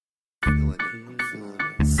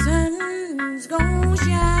Sun's gonna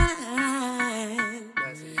shine.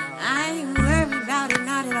 I ain't worried about it,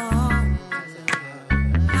 not at all.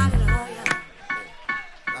 Not at all, yeah.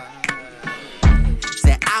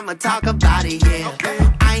 Said I'ma talk about it, yeah.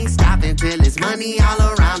 I ain't stopping till it's money all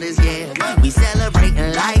around us, yeah. We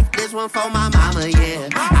celebrating life, this one for my mama, yeah.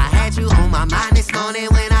 I had you on my mind this morning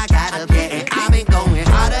when I got up, yeah. And I've been going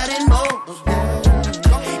harder than most.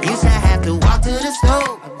 Used to have to walk to the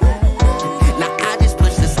store. Now I just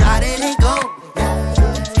push the start and it go.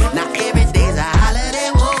 Now every day's a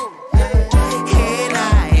holiday, whoa. Hey,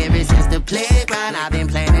 now ever since the playground, I've been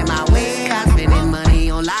planning my way out. Spending money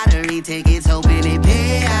on lottery tickets, hoping it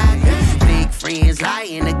pay out. Fake friends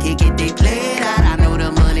lying to kick it, they play it out. I know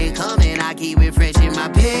the money coming, I keep refreshing my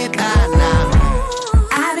PayPal now.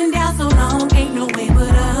 I've been down so long, ain't no way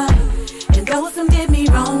but up. And though some did me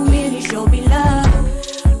wrong, really showed me love.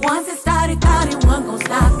 Once it started, thought it wasn't gonna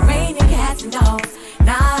stop. Raining cats and dogs,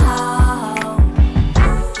 now.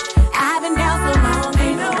 I've been down so long,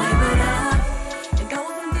 ain't no way but up. And though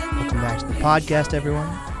some did me Welcome wrong, back to the podcast, everyone.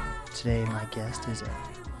 Today, my guest is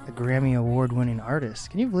a Grammy Award-winning artist.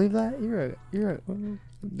 Can you believe that? You're a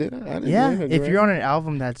Did I? I didn't yeah. win a If Grammy. you're on an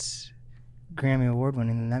album that's Grammy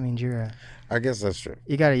Award-winning, then that means you're a. I guess that's true.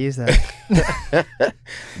 You got to use that.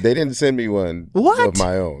 They didn't send me one What? of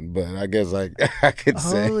my own, but I guess I could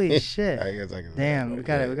say. Holy shit! I guess I could. Damn,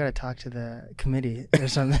 say, we gotta talk to the committee or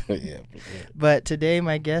something. Yeah, for sure. But today,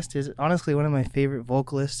 my guest is honestly one of my favorite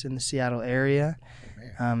vocalists in the Seattle area,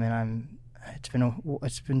 and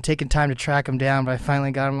it's been taking time to track him down, but I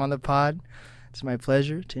finally got him on the pod. It's my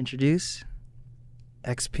pleasure to introduce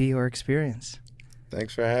XP or Experience.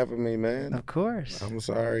 Thanks for having me, man. Of course, I'm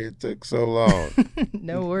sorry it took so long.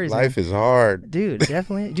 no worries. Life is hard, dude.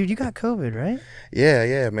 Definitely, dude. You got COVID, right?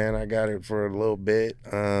 Yeah, man. I got it for a little bit.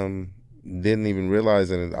 Didn't even realize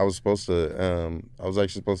it. I was actually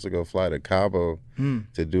supposed to go fly to Cabo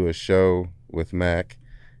to do a show with Mac,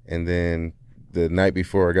 and then the night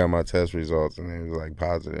before I got my test results, and it was like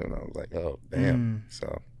positive, and I was like, oh damn.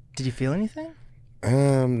 So did you feel anything?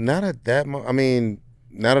 Not at that moment. I mean,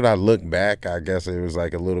 now that I look back, I guess it was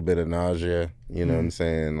like a little bit of nausea, you know what I'm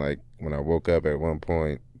saying? Like when I woke up at one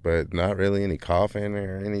point, but not really any coughing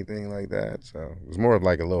or anything like that. So it was more of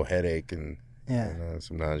like a little headache and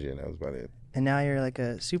some nausea, and that was about it. And now you're like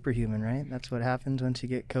a superhuman, right? That's what happens once you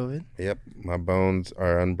get COVID. Yep, my bones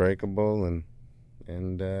are unbreakable, and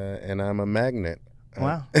I'm a magnet.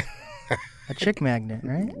 Wow, a chick magnet,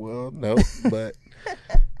 right? Well, no, but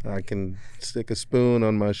I can stick a spoon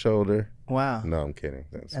on my shoulder. Wow. No, I'm kidding.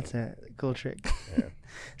 That's a cool trick. Yeah.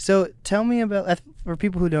 So tell me about, for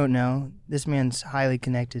people who don't know, this man's highly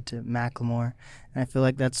connected to Macklemore, and I feel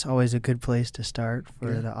like that's always a good place to start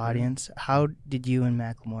for the audience. How did you and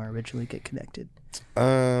Macklemore originally get connected?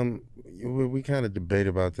 We kind of debate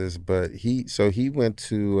about this, but he went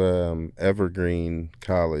to Evergreen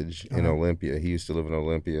College in Olympia. He used to live in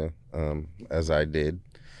Olympia, as I did,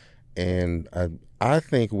 and I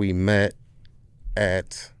think we met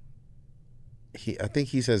at. I think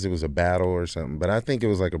he says it was a battle or something, but I think it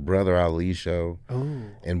was like a Brother Ali show. Ooh.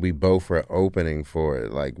 And we both were opening for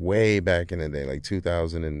it, like way back in the day, like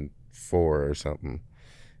 2004 or something.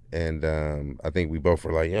 And I think we both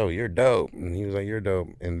were like, "Yo, you're dope," and he was like, "You're dope."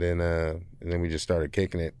 And then we just started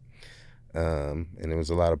kicking it, and it was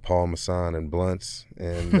a lot of Paul Masson and blunts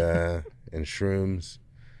and and shrooms.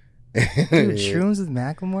 Dude, shrooms with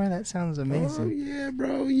Macklemore? That sounds amazing. Oh, yeah,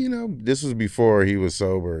 bro. You know, this was before he was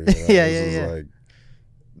sober. You know? This was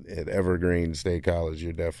like at Evergreen State College,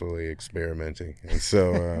 you're definitely experimenting. And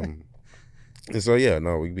so,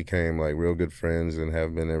 we became like real good friends and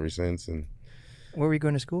have been ever since. And what were you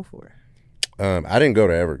going to school for? I didn't go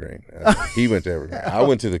to Evergreen. He went to Evergreen. I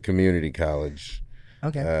went to the community college.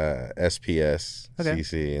 Okay. SPS,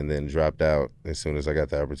 CC, and then dropped out as soon as I got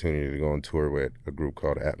the opportunity to go on tour with a group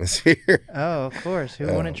called Atmosphere. Oh, of course. Who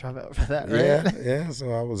wouldn't drop out for that, right? Yeah. So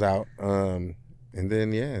I was out. And then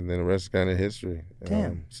the rest is kind of history.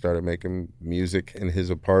 Damn. Started making music in his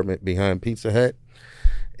apartment behind Pizza Hut.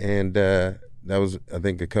 And that was, I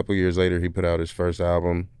think, a couple years later, he put out his first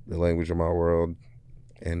album, The Language of My World.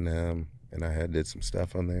 And I did some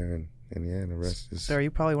stuff on there. And the rest is... So are you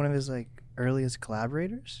probably one of his, like, earliest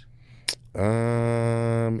collaborators?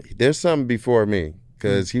 There's something before me,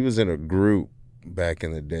 because he was in a group back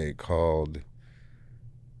in the day called,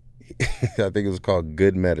 I think it was called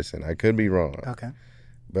Good Medicine. I could be wrong. Okay.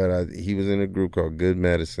 But he was in a group called Good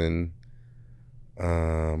Medicine.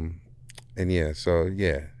 I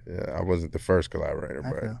wasn't the first collaborator,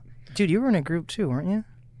 but dude, you were in a group too, weren't you?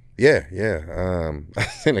 Yeah. I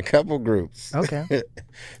was in a couple groups. Okay.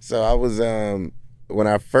 So I was when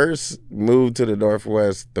I first moved to the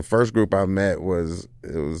Northwest, the first group I met was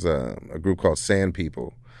a group called Sand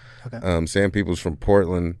People. Okay. Sand People's from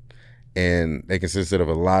Portland, and they consisted of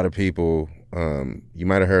a lot of people. You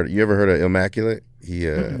might have heard. You ever heard of Immaculate? He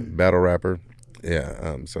battle rapper.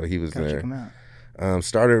 Yeah. So he was Gotta check there. him out.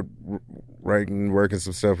 Started working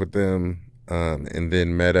some stuff with them, and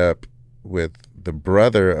then met up with the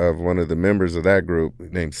brother of one of the members of that group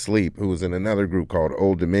named Sleep, who was in another group called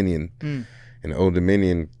Old Dominion. And Old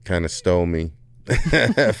Dominion kind of stole me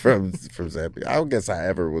from Sand People. I guess I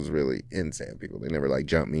ever was really in Sand People. They never like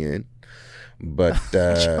jumped me in. But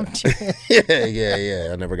yeah.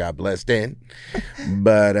 I never got blessed in.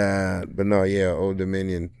 But no, yeah, Old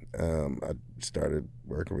Dominion. I started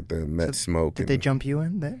working with them, met Smoke. Did they jump you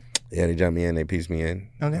in there? Yeah, they jumped me in. They pieced me in.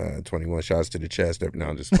 Okay. 21 shots to the chest. No,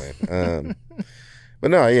 I'm just playing.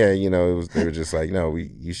 But no, yeah, they were just like, no,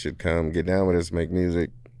 you should come get down with us, make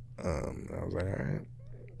music. I was like, all right.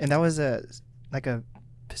 And that was a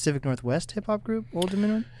Pacific Northwest hip hop group, Old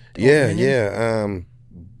Dominion? Yeah.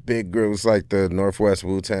 Big groups like the Northwest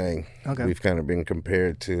Wu-Tang. Okay. We've kind of been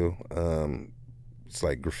compared to. It's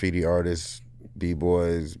like graffiti artists,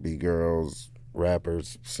 B-boys, B-girls,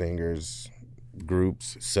 rappers, singers,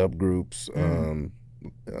 groups, subgroups.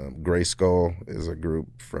 Gray Skull is a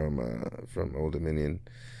group from Old Dominion.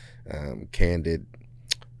 Candid,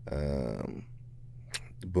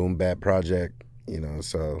 Boom Bap Project.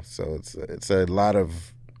 So it's a lot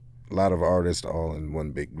of artists all in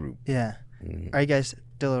one big group. Yeah. Mm-hmm. Are you guys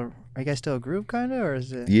still a group kind of, or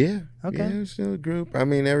is it? Yeah. Okay. Yeah, it's still a group. I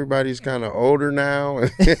mean, everybody's kind of older now.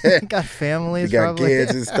 Got families. We got probably.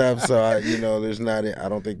 kids and stuff. So I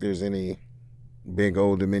don't think there's any big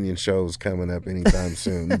Old Dominion shows coming up anytime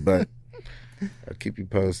soon. But I'll keep you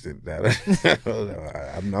posted.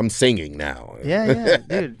 I'm singing now. Yeah,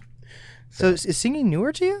 dude. So is singing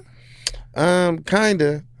newer to you?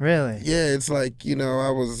 Kinda. Really? Yeah, it's like,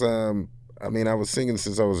 I was I was singing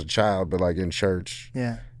since I was a child, but like in church.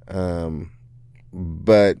 Yeah.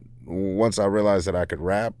 But once I realized that I could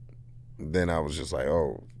rap, then I was just like,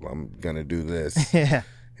 oh, I'm gonna do this. Yeah.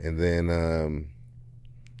 And then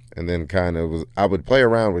kind of I would play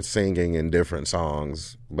around with singing in different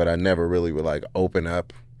songs, but I never really would like open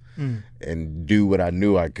up and do what I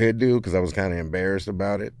knew I could do because I was kind of embarrassed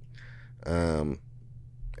about it. And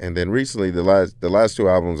then recently, the last two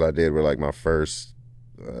albums I did were like my first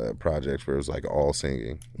projects where it was like all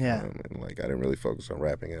singing. Yeah. And like I didn't really focus on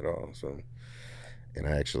rapping at all. So, and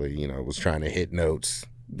I actually, was trying to hit notes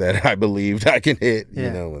that I believed I can hit,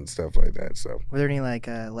 and stuff like that. So, were there any like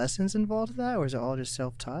lessons involved with that, or is it all just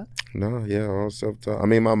self-taught? No, yeah, all self-taught. I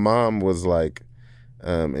mean, my mom was like,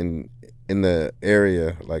 in the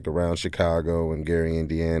area, like around Chicago and Gary,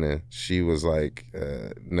 Indiana, she was like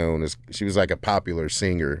she was like a popular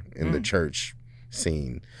singer in the church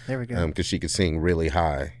scene. There we go. Because she could sing really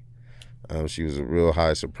high. She was a real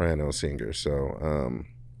high soprano singer.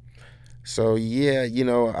 So yeah,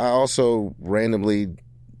 I also randomly,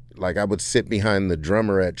 like I would sit behind the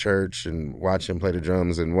drummer at church and watch him play the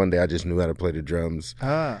drums, and one day I just knew how to play the drums.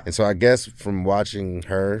 And so I guess from watching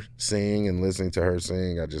her sing and listening to her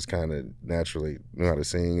sing, I just kind of naturally knew how to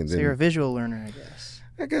sing. And so then you're a visual learner, I guess.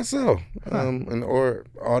 I guess so, or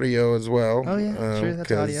audio as well. Oh yeah, sure,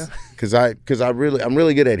 that's audio. Because I'm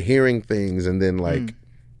really good at hearing things and then like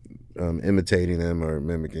imitating them or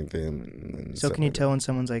mimicking them. And so can you like tell when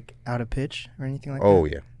someone's like out of pitch or anything like that? Oh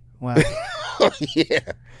yeah. Wow.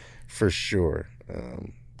 Yeah, for sure.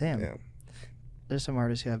 Damn. Yeah. There's some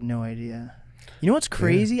artists who have no idea. You know what's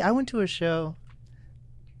crazy? Yeah. I went to a show.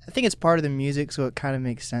 I think it's part of the music, so it kind of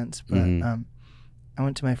makes sense. But I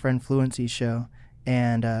went to my friend Fluency's show,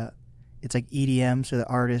 and it's like EDM, so the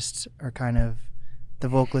artists are kind of, the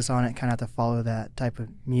vocalists on it kind of have to follow that type of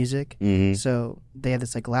music. So they had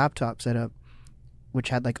this like laptop set up, which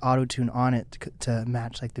had like auto-tune on it to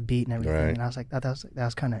match like the beat and everything. Right. And I was like, that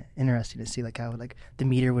was kind of interesting to see like how like the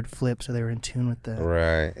meter would flip so they were in tune with the.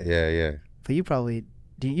 Right. Yeah. But you probably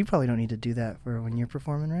don't need to do that for when you're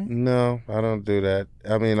performing, right? No, I don't do that.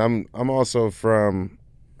 I mean, I'm also from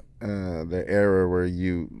the era where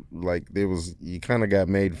you kind of got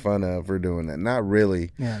made fun of for doing that. Not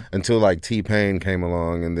really. Yeah. Until like T-Pain came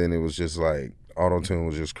along, and then it was just like auto-tune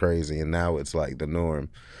was just crazy, and now it's like the norm.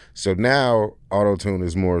 So now auto-tune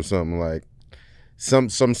is more something like some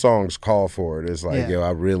songs call for it. It's like, yo,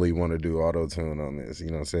 I really want to do auto-tune on this, you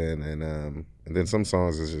know what I'm saying? And then some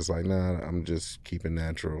songs is just like, nah, I'm just keeping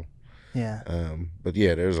natural. Yeah. But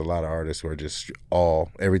yeah, there's a lot of artists who are just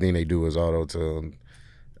everything they do is auto-tune.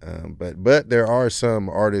 But there are some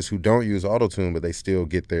artists who don't use auto-tune, but they still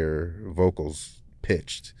get their vocals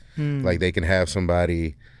pitched. Like they can have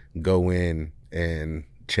somebody go in and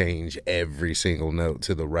change every single note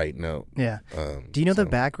to the right note. Yeah. Do you know the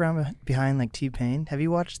background behind like T-Pain? Have you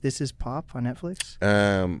watched This Is Pop on Netflix?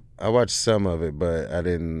 I watched some of it, but I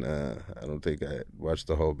didn't. I don't think I watched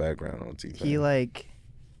the whole background on T-Pain. He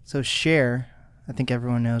so Cher, I think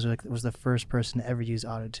everyone knows, was the first person to ever use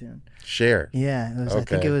autotune. Cher. Yeah, it was. I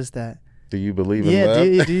think it was that. Do you believe in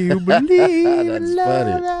love? Do you believe That's in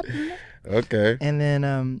love? funny. Okay. And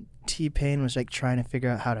then T-Pain was like trying to figure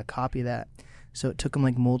out how to copy that. So it took him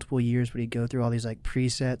like multiple years, but he'd go through all these like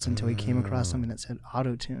presets until he came across something that said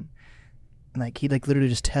auto-tune. And like he'd like literally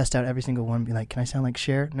just test out every single one and be like, can I sound like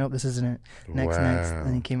Cher? Nope, this isn't it. Next.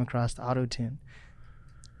 And he came across the auto-tune.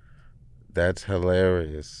 That's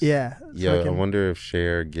hilarious. Yeah. Yeah, I wonder if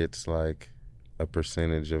Cher gets like a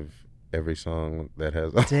percentage of every song that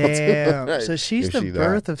has auto-tune. Damn. Right? So she's the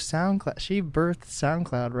birth of SoundCloud. She birthed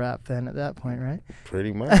SoundCloud rap then at that point, right?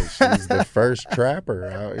 Pretty much. She's the first trapper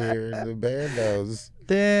out here in the bandos.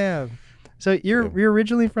 Damn. So you're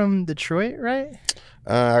originally from Detroit, right?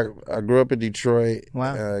 I grew up in Detroit,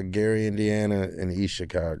 Wow. Gary, Indiana, and East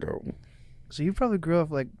Chicago. So you probably grew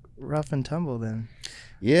up like rough and tumble then.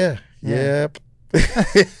 Yeah. Yeah. Yep.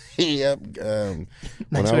 Yep.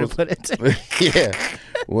 Nice way to put it. Yeah.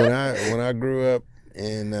 When I grew up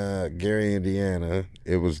in Gary, Indiana,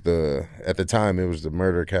 at the time it was the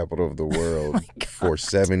murder capital of the world for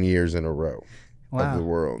 7 years in a row of the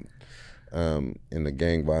world. And the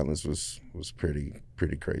gang violence was pretty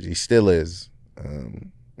crazy. Still is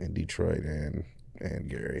in Detroit and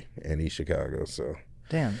Gary and East Chicago. So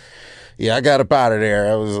damn. Yeah, I got up out of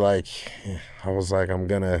there. I was like, I'm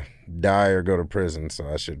gonna die or go to prison, so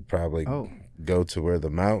I should probably go to where the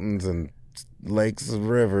mountains and lakes and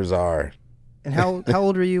rivers are. And how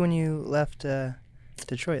old were you when you left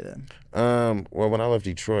Detroit then? Well, when I left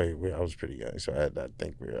Detroit, I was pretty young, so I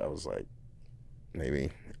think I was like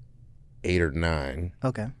maybe 8 or 9.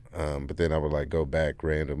 Okay. But then I would like go back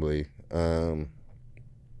randomly.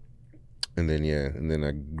 And then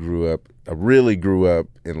I really grew up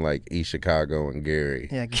in like East Chicago and Gary.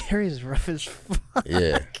 Yeah, Gary's rough as fuck.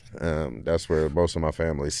 Yeah. That's where most of my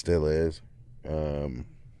family still is. And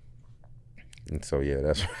so yeah,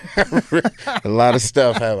 that's a lot of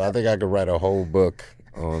stuff happened. I think I could write a whole book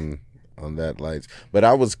on that lights. But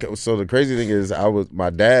so the crazy thing is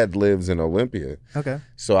my dad lives in Olympia. Okay.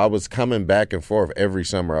 So I was coming back and forth every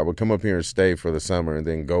summer. I would come up here and stay for the summer and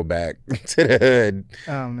then go back to the hood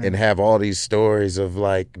and have all these stories of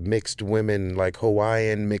like mixed women, like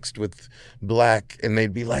Hawaiian mixed with black, and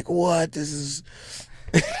they'd be like, "What? This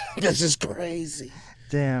is crazy."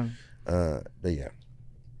 Damn. But yeah.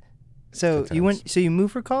 So you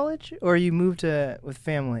moved for college, or you moved with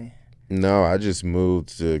family? No, I just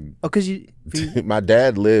moved to. Oh, because my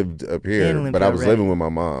dad lived up here, but I was living with my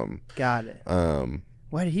mom. Got it.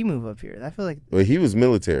 Why did he move up here? I feel like. Well, he was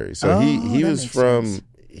military, so he's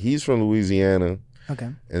from Louisiana. Okay.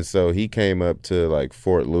 And so he came up to like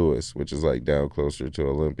Fort Lewis, which is like down closer to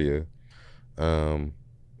Olympia. And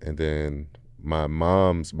then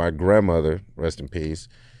my grandmother, rest in peace,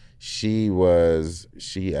 she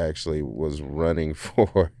actually was running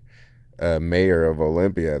for mayor of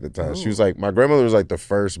Olympia at the time. Ooh. She was like, my grandmother was like the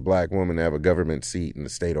first black woman to have a government seat in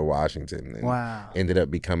the state of Washington. And wow. Ended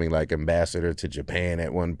up becoming like ambassador to Japan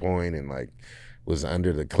at one point and like was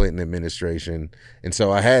under the Clinton administration. And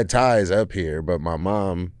so I had ties up here, but my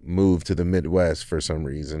mom moved to the Midwest for some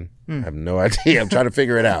reason. I have no idea. I'm trying to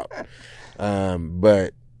figure it out.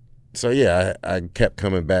 But so yeah, I kept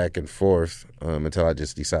coming back and forth until I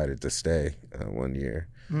just decided to stay one year.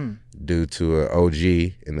 Due to an OG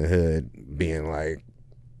in the hood being like,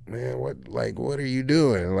 man, what are you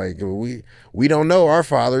doing? Like we don't know our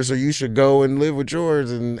father, so you should go and live with yours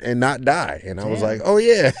and not die. And I was like, oh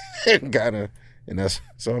yeah,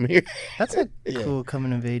 so I'm here. That's a cool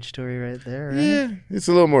coming of age story right there, right? Yeah, it's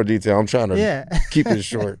a little more detail. I'm trying to keep it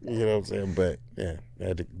short, you know what I'm saying? But yeah,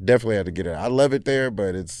 definitely had to get it. I love it there,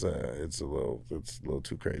 but it's a little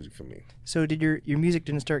too crazy for me. So did your music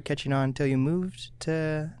didn't start catching on until you moved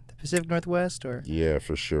to the Pacific Northwest, or? Yeah,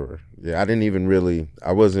 for sure. Yeah,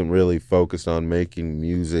 I wasn't really focused on making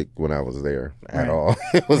music when I was there at all.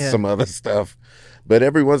 It was some other stuff. But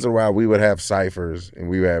every once in a while we would have ciphers and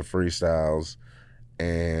we would have freestyles,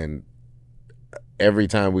 and every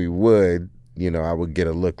time we would, I would get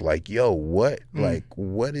a look like, yo, what? Like,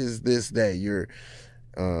 what is this that you're...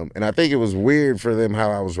 and I think it was weird for them how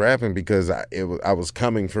I was rapping because I was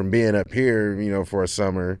coming from being up here, for a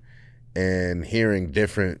summer and hearing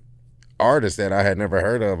different artists that I had never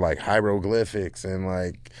heard of, like Hieroglyphics and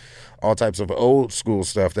like all types of old school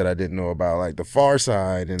stuff that I didn't know about, like the Far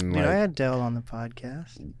Side and Dude, like. I had Dell on the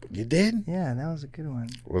podcast. You did? Yeah, that was a good one.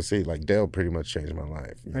 Well, see, like Dale pretty much changed my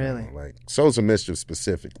life. You Really? know? Like Souls of Mischief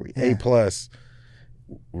specifically. Yeah. A+,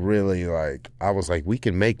 really, like, I was like, we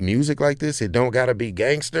can make music like this. It don't got to be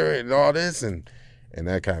gangster and all this. And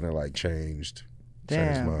that kind of like changed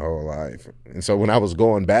Damn. my whole life. And so when I was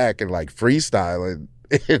going back and like freestyling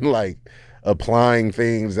and like applying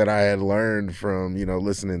things that I had learned from, you know,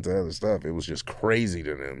 listening to other stuff, it was just crazy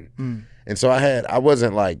to them. And so I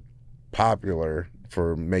wasn't like popular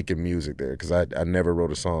for making music there because I never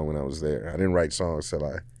wrote a song when I was there. I didn't write songs till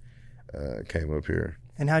I came up here.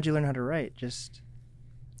 And how'd you learn how to write? Just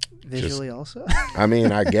visually also? I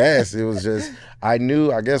mean, I guess it was just, I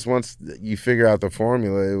guess once you figure out the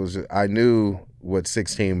formula, it was just, I knew what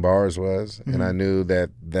 16 bars was, and I knew that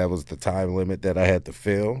was the time limit that I had to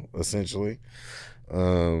fill, essentially.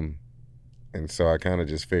 And so I kind of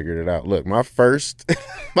just figured it out. Look, my first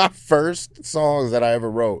songs that I ever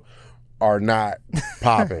wrote are not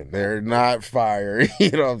popping. They're not fire.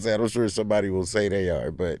 You know what I'm saying? I'm sure somebody will say they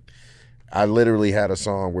are, but I literally had a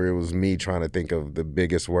song where it was me trying to think of the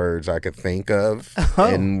biggest words I could think of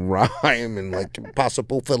and rhyme and like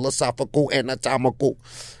possible, philosophical, anatomical.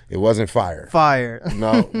 It wasn't fire. Fire.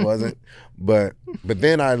 No, it wasn't. But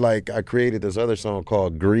then I created this other song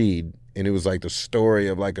called Greed, and it was like the story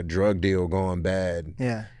of like a drug deal going bad.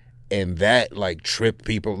 Yeah. And that like tripped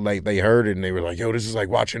people. Like they heard it and they were like, yo, this is like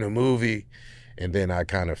watching a movie. And then I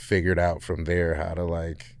kind of figured out from there how to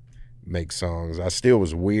like make songs. I still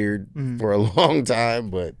was weird for a long time,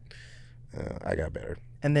 but I got better.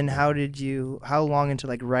 And then how long into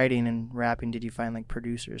like writing and rapping did you find like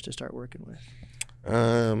producers to start working with?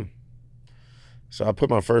 So I put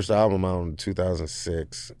my first album out in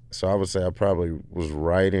 2006. So I would say I probably was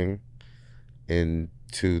writing in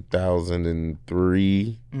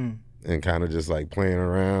 2003 and kind of just like playing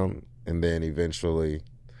around, and then eventually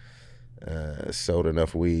sold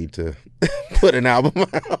enough weed to put an album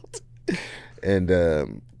out. And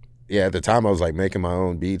yeah, at the time I was like making my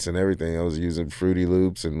own beats and everything. I was using Fruity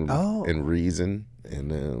Loops and Reason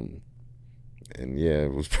and yeah,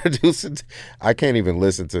 it was producing. I can't even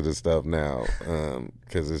listen to the stuff now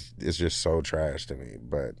because it's just so trash to me.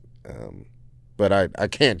 But I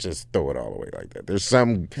can't just throw it all away like that. There's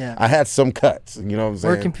some. Yeah. I had some cuts. You know what I'm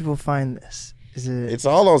saying? Where can people find this? It's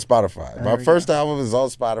all on Spotify. My first album is on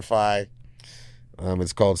Spotify.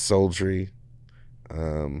 It's called Sultry.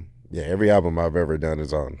 Yeah, every album I've ever done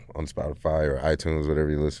is on Spotify or iTunes, whatever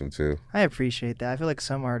you listen to. I appreciate that. I feel like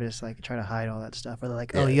some artists like try to hide all that stuff. Or they're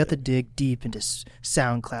like, you have to dig deep into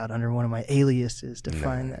SoundCloud under one of my aliases to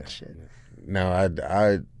find that shit. No,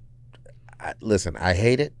 I listen. I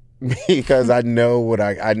hate it because I know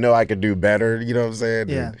I could do better. You know what I'm saying?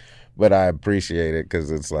 Yeah. But I appreciate it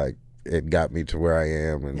because it's like it got me to where I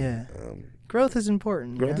am. And growth is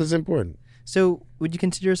important. Growth is important. So, would you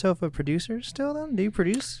consider yourself a producer still? Then, do you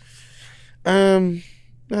produce? Not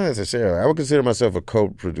necessarily. I would consider myself a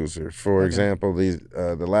co-producer. For example,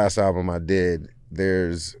 the last album I did,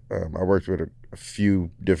 I worked with a few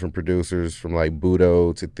different producers from like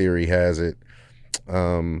Budo to Theory Has It.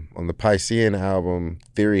 On the Piscean album,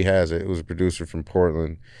 Theory Has It, it was a producer from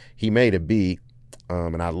Portland. He made a beat,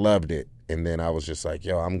 and I loved it. And then I was just like,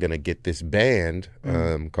 yo, I'm gonna get this band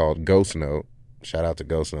called Ghost Note. Shout out to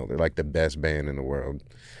Ghost Note. They're like the best band in the world.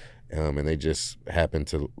 And they just happened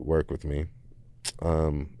to work with me.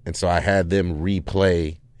 And so I had them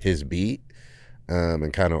replay his beat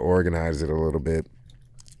and kind of organize it a little bit.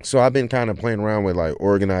 So I've been kind of playing around with like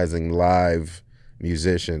organizing live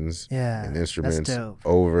musicians and instruments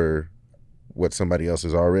over what somebody else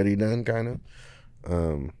has already done, kind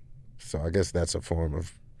of. So I guess that's a form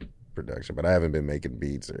of production, but I haven't been making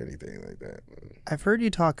beats or anything like that. I've heard you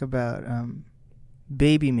talk about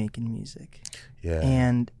baby making music. Yeah.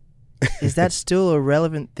 And is that still a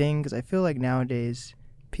relevant thing? Because I feel like nowadays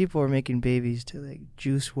people are making babies to like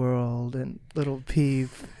Juice WRLD and Lil Peep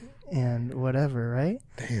and whatever, right?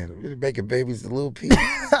 Damn, you're making babies to Lil Peep.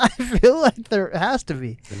 I feel like there has to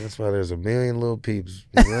be. And that's why there's a million Lil Peeps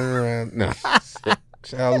running around. No,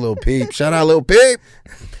 shout out Lil Peep. Shout out Lil Peep.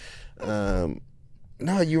 No,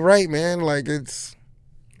 you're right, man. Like it's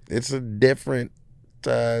a different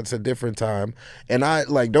time. And I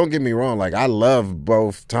like, don't get me wrong, like I love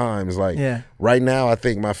both times. Like right now I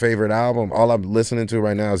think my favorite album, all I'm listening to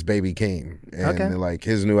right now is Baby Keem. And like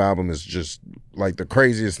his new album is just like the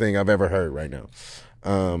craziest thing I've ever heard right now.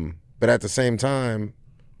 But at the same time,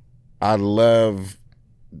 I love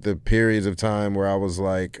the periods of time where I was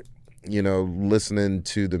like you know, listening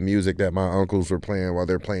to the music that my uncles were playing while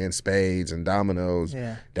they're playing spades and dominoes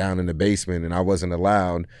down in the basement, and I wasn't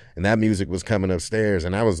allowed. And that music was coming upstairs,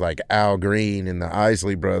 and I was like Al Green and the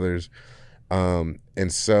Isley Brothers. And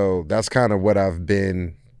so that's kind of what I've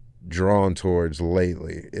been drawn towards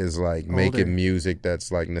lately, is like making music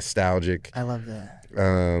that's like nostalgic. I love that.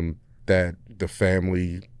 That the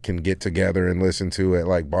family can get together and listen to at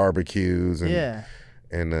like barbecues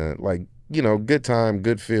and like, you know, good time,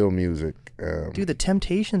 good feel music. Dude, the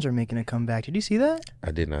Temptations are making a comeback. Did you see that?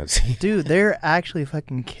 I did not see. Dude, they're actually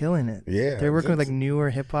fucking killing it. Yeah, they're working with like newer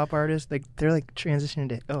hip hop artists. Like they're like transitioning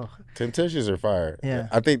to Temptations are fire. Yeah,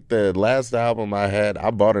 I think the last album I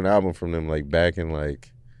bought an album from them like back in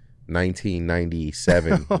like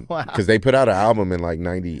 1997 because they put out an album in like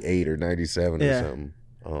 98 or 97 or something.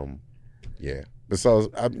 But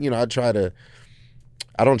so I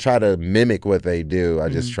don't try to mimic what they do. I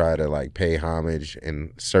just try to like pay homage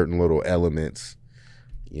in certain little elements,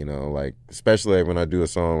 you know, like especially when I do a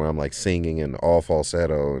song where I'm like singing in all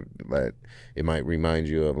falsetto, that it might remind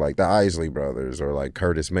you of like the Isley Brothers or like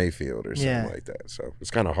Curtis Mayfield or something like that. So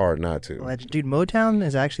it's kind of hard not to. Dude, Motown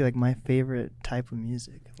is actually like my favorite type of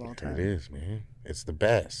music of all time. It is, man. It's the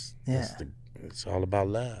best. Yeah. It's all about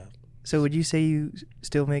love. So would you say you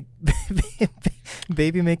still make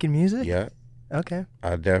baby making music? Yeah. Okay.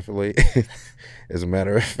 I definitely, as a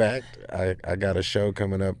matter of fact, I got a show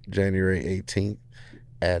coming up January 18th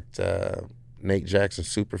at Nate Jackson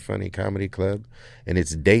Super Funny Comedy Club, and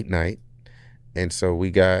it's date night. And so we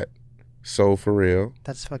got Soul For Real.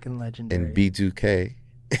 That's fucking legendary. And B2K.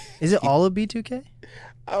 Is it all of B2K?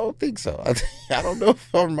 I don't think so. I don't know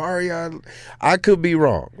if Omarion. I could be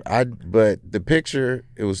wrong. But the picture,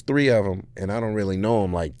 it was 3 of them, and I don't really know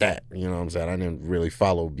them like that. You know what I'm saying? I didn't really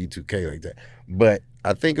follow B2K like that. But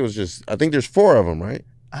I think it was just. I think there's 4 of them, right?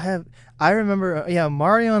 I remember.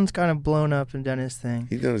 Marion's kind of blown up and done his thing.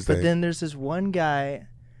 He's done his thing. But then there's this one guy.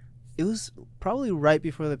 It was probably right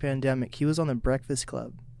before the pandemic. He was on the Breakfast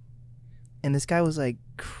Club, and this guy was like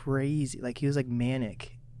crazy. Like he was like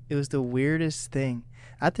manic. It was the weirdest thing.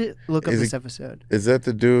 I have to look up this episode. Is that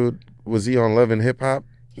the dude? Was he on Love and Hip Hop?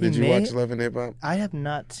 Did you watch Love and Hip Hop? I have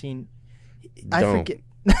not seen. I forget.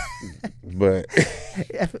 but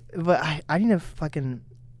I need to fucking.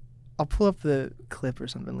 I'll pull up the clip or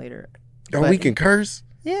something later. Oh, we can curse?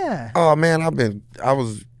 Yeah. Oh man, I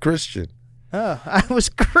was Christian. Oh, I was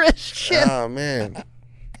Christian. Oh man.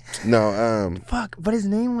 No. Fuck. But his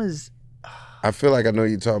name was. I feel like I know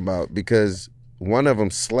what you're talking about because one of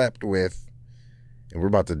them slept with. And we're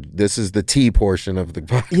about to. This is the T portion of the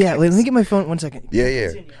podcast. Yeah, wait, let me get my phone 1 second.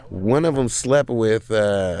 Yeah. One of them slept with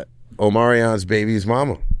Omarion's baby's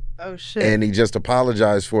mama. Oh shit! And he just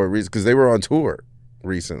apologized for it because they were on tour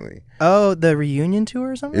recently. Oh, the reunion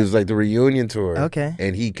tour or something? It was like the reunion tour. Okay.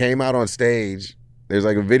 And he came out on stage. There's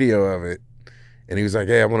like a video of it, and he was like,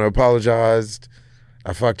 "Hey, I want to apologize.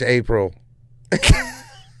 I fucked April,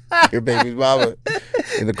 your baby's mama."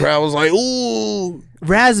 And the crowd was like, "Ooh,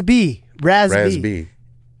 Raz B.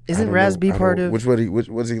 Isn't Raz B part of? Which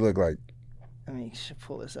does he look like? Let me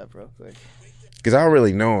pull this up real quick. Because I don't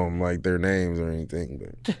really know them, like their names or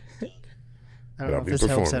anything. But I don't know if this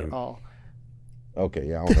helps at all. Okay,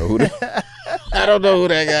 yeah, I don't know who that. I don't know who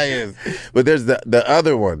that guy is. But there's the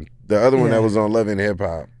other one, that was on Love and Hip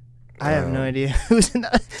Hop. I have no idea who's in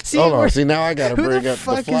that. Hold on, see now I gotta bring up the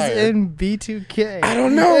flyer. Who the fuck is in B2K? I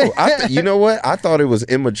don't know. You know what? I thought it was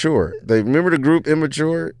Immature. Remember the group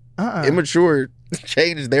Immature? Immature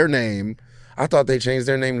changed their name. I thought they changed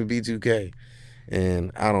their name to B2K,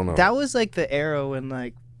 and I don't know. That was like the era when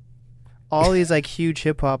like all these like huge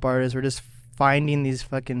hip hop artists were just finding these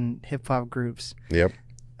fucking hip hop groups. Yep.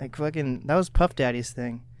 Like fucking that was Puff Daddy's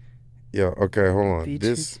thing. Yeah. Okay. Hold on.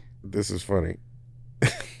 This is funny.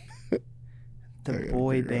 The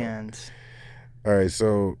boy bands. All right.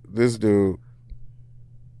 So this dude.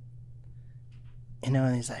 You know,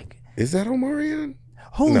 and he's like, "Is that Omarion?"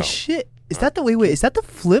 Holy shit! Is that the wait? Is that the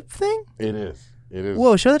flip thing? It is.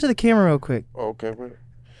 Whoa! Show that to the camera real quick. Okay,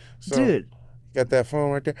 so, dude. Got that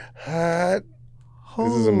phone right there. Hot.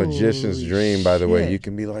 This is a magician's dream, by the way. You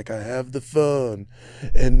can be like, I have the fun,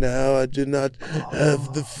 and now I do not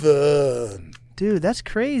have the fun. Dude, that's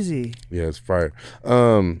crazy. Yeah, it's fire.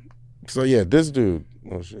 So yeah, this dude.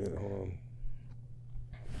 Oh shit! Hold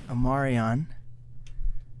on. Omarion.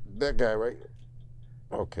 That guy, right?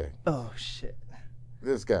 Okay. Oh shit.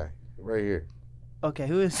 This guy right here. Okay,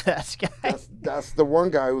 who is that guy? That's the one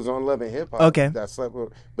guy who's on Love and Hip Hop. Okay.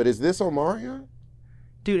 But is this Omarion?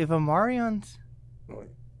 Dude, if Omarion's...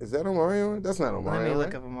 Is that Omarion? That's not Omarion. Let me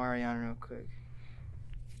look up Omarion real quick.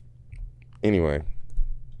 Anyway.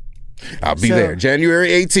 I'll be there. January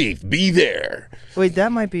 18th. Be there. Wait,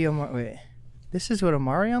 that might be wait. This is what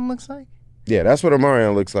Omarion looks like? Yeah, that's what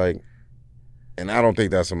Omarion looks like. And I don't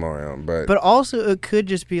think that's Omarion, but also it could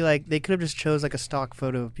just be like they could have just chose like a stock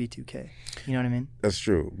photo of B2K. You know what I mean? that's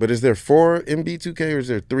true. But is there 4 in B2K or is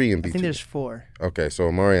there 3 in B2K? I think there's 4. Okay, so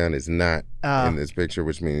Omarion is not in this picture,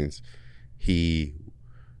 which means he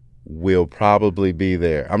will probably be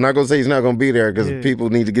there. I'm not going to say he's not going to be there because people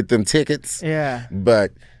need to get them tickets. Yeah.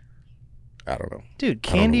 But I don't know. Dude,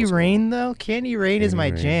 Candy Rain, though? Candy Rain is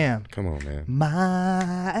my jam. Come on, man.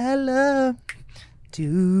 My love,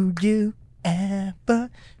 do you ever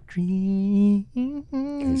dream?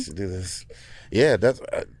 I used to do this. Yeah, that's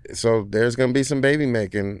so there's going to be some baby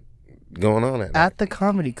making going on at the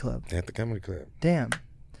comedy club. At the comedy club. Damn.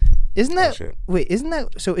 Isn't that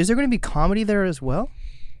so is there going to be comedy there as well?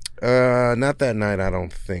 Not that night, I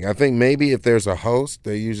don't think. I think maybe if there's a host,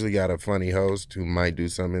 they usually got a funny host who might do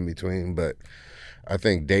something in between, but I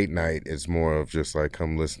think date night is more of just like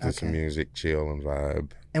come listen to some music, chill and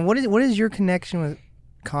vibe. And what is your connection with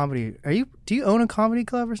comedy? Do you own a comedy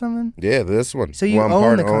club or something? Yeah, this one. So you I'm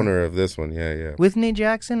own part owner of this one. Yeah. With Nate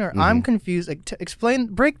Jackson, or I'm confused. Like,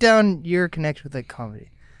 break down your connection with like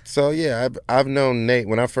comedy. So yeah, I've known Nate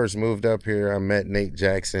when I first moved up here. I met Nate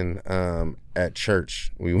Jackson at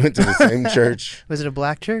church. We went to the same church. Was it a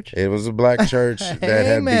black church? It was a black church that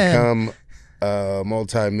had become a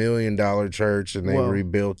multi-million-dollar church, and they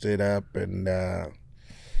rebuilt it up, and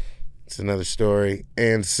it's another story.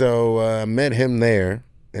 And so I met him there,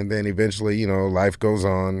 and then eventually, life goes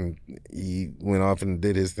on. He went off and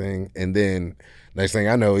did his thing, and then next thing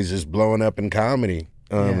I know, he's just blowing up in comedy.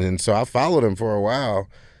 And so I followed him for a while.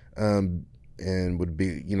 And would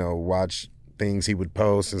be, watch things he would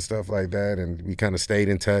post and stuff like that, and we kind of stayed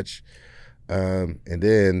in touch. And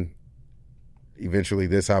then eventually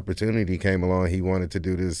this opportunity came along. He wanted to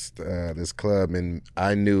do this club, and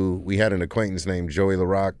I knew we had an acquaintance named Joey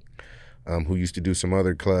LaRock, who used to do some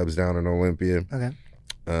other clubs down in Olympia. Okay.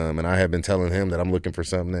 And I had been telling him that I'm looking for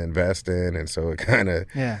something to invest in, and so it kind of,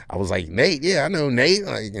 I was like, Nate, I know Nate,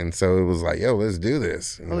 and so it was like, yo, let's do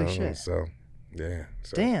this. Holy shit! So. Yeah.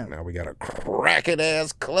 So damn. Now we got a cracking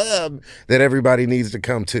ass club that everybody needs to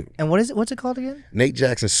come to. And what is it? What's it called again? Nate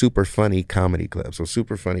Jackson Super Funny Comedy Club. So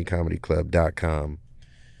superfunnycomedyclub.com.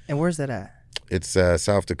 And where's that at? It's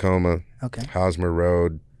South Tacoma. Okay. Hosmer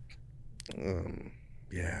Road.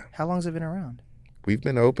 Yeah. How long's it been around? We've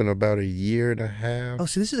been open about a year and a half. Oh,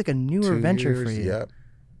 so this is like a newer venture for you. Yep.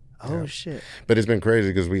 Oh, shit. But it's been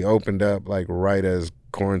crazy because we opened up like right as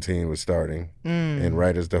quarantine was starting and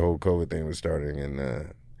right as the whole COVID thing was starting.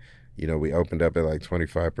 And, we opened up at like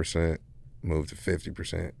 25%, moved to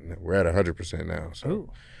 50%. And we're at 100% now. So,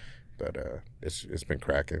 ooh. But it's been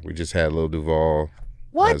cracking. We just had Lil Duval.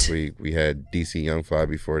 What? Last week. We had DC Young Fly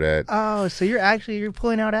before that. Oh, so you're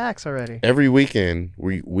pulling out acts already. Every weekend,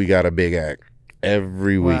 we got a big act.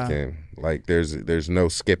 Every weekend. Like there's no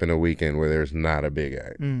skipping a weekend where there's not a big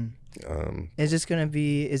act. Is this gonna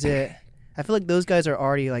be? Is it? I feel like those guys are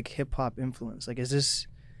already like hip hop influenced. Like, is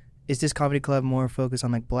this comedy club more focused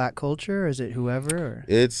on like black culture, or is it whoever? Or?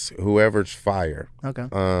 It's whoever's fire. Okay.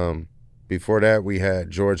 Before that, we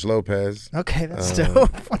had George Lopez. Okay, that's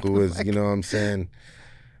dope. Who was, what I'm saying,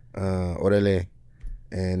 orale,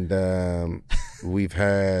 and we've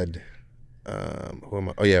had who am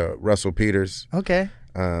I? Oh yeah, Russell Peters. Okay.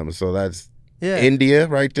 So that's India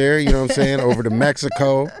right there, you know what I'm saying? Over to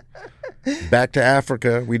Mexico, back to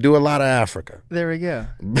Africa. We do a lot of Africa. There we go.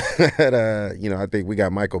 But, I think we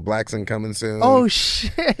got Michael Blackson coming soon. Oh,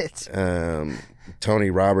 shit. Tony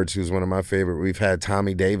Roberts, who's one of my favorite. We've had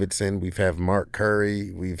Tommy Davidson. We've had Mark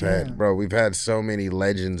Curry. We've had so many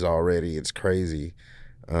legends already. It's crazy.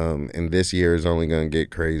 And this year is only going to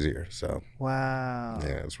get crazier. So, wow.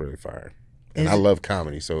 Yeah, it's really fire. And I love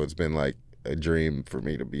comedy, so it's been like a dream for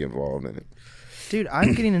me to be involved in it. Dude,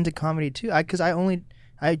 I'm getting into comedy too. Because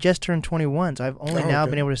I just turned 21, so I've only now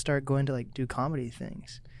been able to start going to like do comedy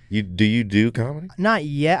things. Do you do comedy? Not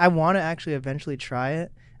yet. I want to actually eventually try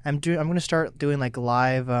it. I'm going to start doing like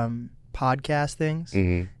live podcast things.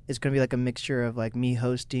 Mm-hmm. It's going to be like a mixture of like me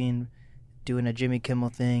hosting, doing a Jimmy Kimmel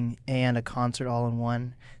thing, and a concert all in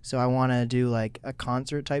one. So I want to do like a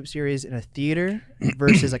concert type series in a theater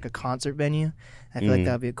versus like a concert venue. I feel like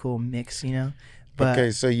that would be a cool mix, But,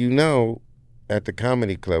 okay, so at the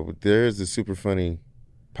comedy club, there is a Super Funny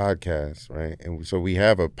podcast, right? And so we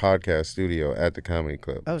have a podcast studio at the comedy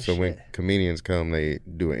club. Oh, so shit. when comedians come, they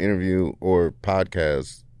do an interview, or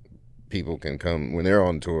podcast people can come when they're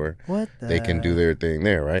on tour. They can do their thing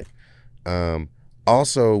there, right?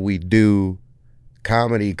 Also, we do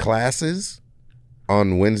comedy classes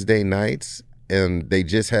on Wednesday nights and they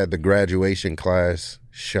just had the graduation class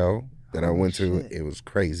show that I went to. shit. It was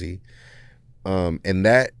crazy. And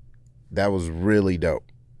that was really dope.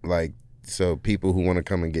 Like, so people who want to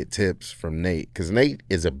come and get tips from Nate, because Nate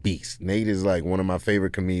is a beast. Nate is like one of my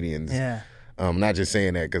favorite comedians. Yeah. Not just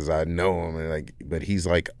saying that because I know him, and like, but he's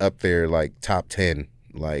like up there, like top 10,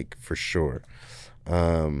 like for sure.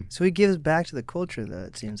 So he gives back to the culture, though.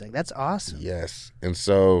 It seems like that's awesome. Yes, and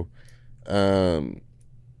so, so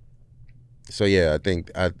yeah, I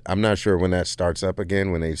think I'm not sure when that starts up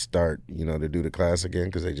again, when they start, to do the class again,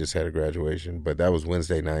 because they just had a graduation. But that was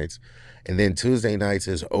Wednesday nights, and then Tuesday nights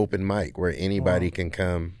is open mic where anybody can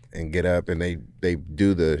come and get up, and they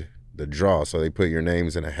do the draw. So they put your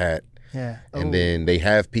names in a hat. Yeah. And then they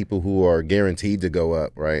have people who are guaranteed to go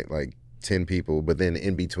up, right? Like 10 people, but then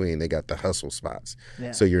in between they got the hustle spots.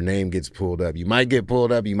 Yeah. So your name gets pulled up. You might get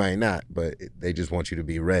pulled up, you might not, but they just want you to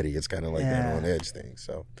be ready. It's kind of like that on edge thing.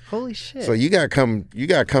 So holy shit. So you gotta come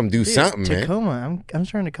do something, man. Tacoma. I'm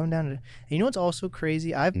starting to come down to. And you know what's also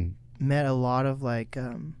crazy? I've met a lot of like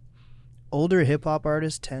older hip hop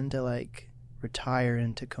artists tend to like retire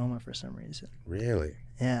in Tacoma for some reason. Really?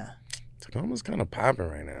 Yeah. Tacoma's kind of popping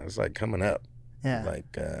right now. It's like coming up. Yeah. Like,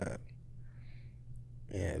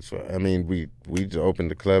 yeah. So I mean, we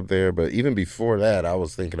opened the club there, but even before that, I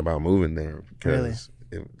was thinking about moving there because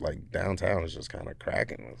like downtown is just kind of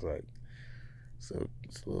cracking. It's like, so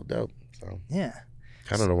it's a little dope. So yeah.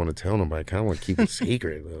 Kind of don't want to tell nobody. Kind of want to keep it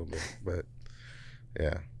secret a little bit, but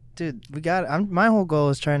yeah. Dude, my whole goal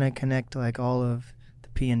is trying to connect like all of the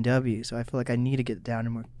PNW. So I feel like I need to get down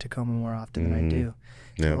to Tacoma more often than I do.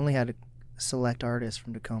 Yeah. I've only had a select artists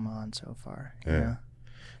from Tacoma on so far. Yeah. You know?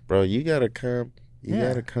 Bro, you gotta come. You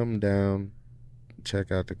gotta come down,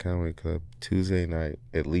 check out the comedy club Tuesday night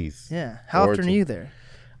at least. Yeah. How often are you there?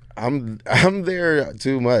 I'm there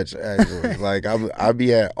too much actually. Like I'll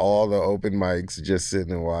be at all the open mics just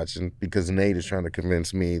sitting and watching because Nate is trying to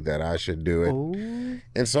convince me that I should do it. Oh.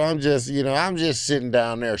 And so I'm just sitting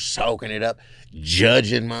down there soaking it up,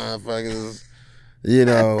 judging motherfuckers,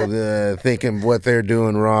 thinking what they're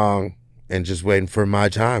doing wrong. And just waiting for my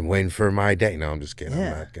time, waiting for my day. No, I'm just kidding.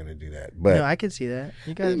 Yeah. I'm not going to do that. But no, I could see that.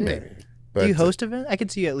 You guys do maybe. it. But Do you host events? I could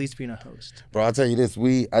see you at least being a host. Bro, I'll tell you this.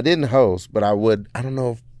 I didn't host, but I would. I don't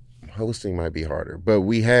know if hosting might be harder. But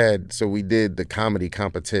we did the comedy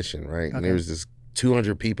competition, right? Okay. And there was this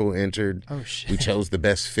 200 people entered. Oh, shit. We chose the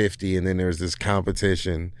best 50, and then there was this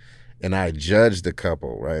competition, and I judged a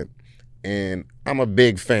couple, right? And I'm a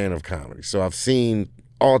big fan of comedy. So I've seen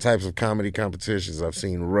all types of comedy competitions. I've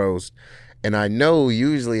seen roast. And I know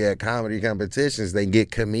usually at comedy competitions, they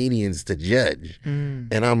get comedians to judge.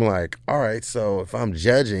 And I'm like, all right, so if I'm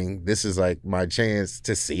judging, this is like my chance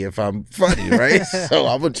to see if I'm funny, right? So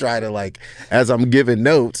I'm going to try to like, as I'm giving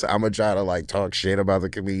notes, I'm going to try to like talk shit about the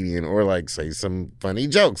comedian or like say some funny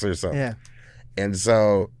jokes or something. Yeah. And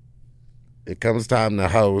so it comes time to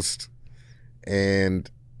host and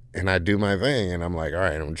I do my thing and I'm like, all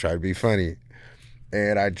right, I'm going to try to be funny.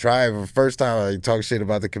 And I try the first time I talk shit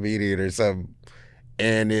about the comedian or something,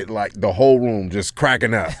 and it like the whole room just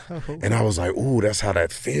cracking up. And I was like, ooh, that's how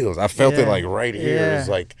that feels. I felt it like right here. Yeah. It was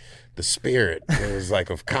like the spirit. It was like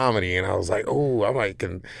of comedy. And I was like, ooh, I might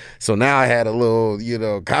can. So now I had a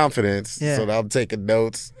little, confidence. Yeah. So now I'm taking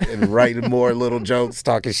notes and writing more little jokes,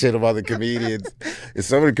 talking shit about the comedians. And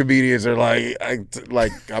some of the comedians are like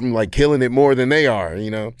I'm like killing it more than they are,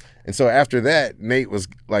 And so after that, Nate was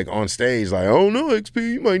like on stage, like, "Oh no,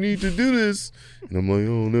 XP, you might need to do this," and I'm like,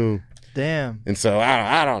 "Oh no." Damn. And so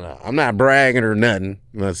I don't know. I'm not bragging or nothing.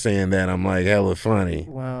 I'm not saying that I'm like hella funny.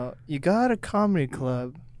 Well, you got a comedy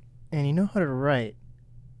club, and you know how to write.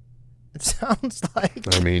 It sounds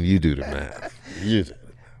like. I mean, you do the math. You do.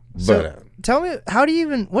 So, But tell me, how did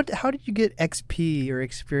you get XP or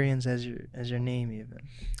experience as your name even?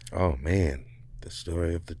 oh man, the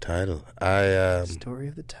story of the title. Story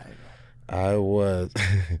of the title. I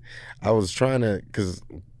was trying to, because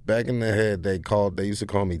back in the head they used to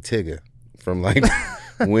call me Tigger from like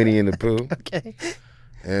Winnie and the Pooh. Okay.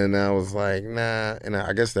 And I was like, nah. And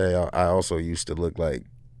I guess I also used to look like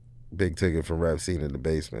Big Tigger from Rap Scene in the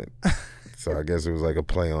Basement. So I guess it was like a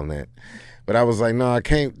play on that. But I was like, no,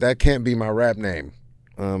 that can't be my rap name.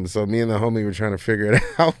 So me and the homie were trying to figure it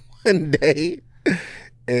out one day.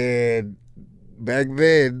 And back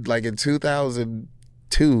then, like in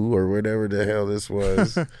 2002 or whatever the hell this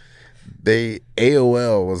was,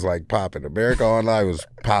 AOL was like popping. America Online was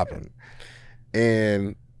popping.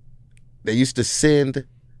 And they used to send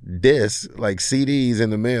discs, like CDs in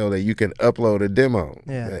the mail that you can upload a demo.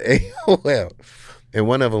 Yeah. AOL. And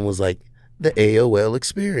one of them was like, the AOL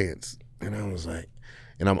experience. And I was like,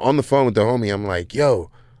 and I'm on the phone with the homie. I'm like,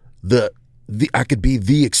 yo, the I could be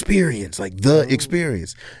the experience, like the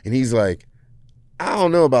experience. And he's like, I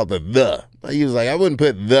don't know about the. He was like, I wouldn't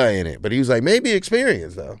put the in it, but he was like, maybe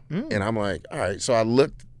experience though. And I'm like, all right. So I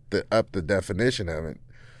looked up the definition of it,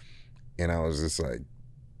 and I was just like,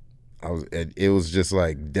 it was just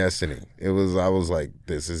like destiny. I was like,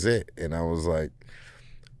 this is it. And I was like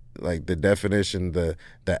the definition, the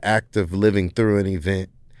act of living through an event,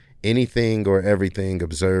 anything or everything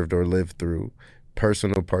observed or lived through,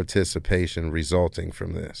 personal participation resulting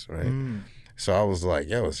from this, right? So I was like,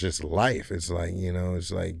 yo, it's just life. It's like,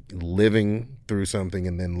 it's like living through something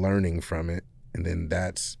and then learning from it. And then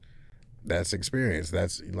that's experience.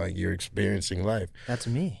 That's like you're experiencing life. That's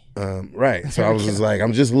me. Right. So I was just like,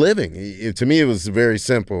 I'm just living. To me, it was very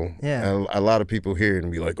simple. Yeah. A lot of people hear it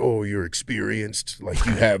and be like, oh, you're experienced. Like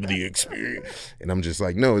you have the experience. And I'm just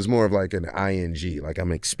like, no, it's more of like an ing. Like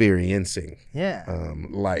I'm experiencing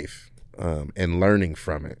life and learning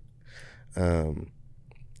from it.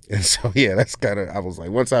 And so, yeah, that's kind of, I was like,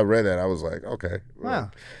 once I read that, I was like, okay.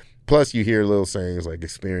 Wow. Plus, you hear little sayings like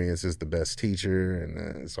experience is the best teacher.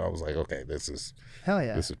 And so I was like, okay, this is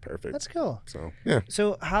perfect. That's cool. So, yeah.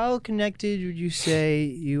 So how connected would you say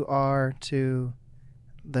you are to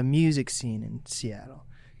the music scene in Seattle?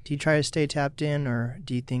 Do you try to stay tapped in, or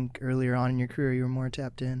do you think earlier on in your career you were more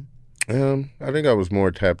tapped in? I think I was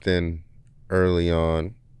more tapped in early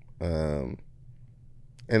on.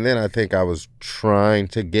 And then I think I was trying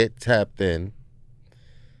to get tapped in.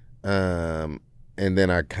 And then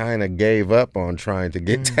I kind of gave up on trying to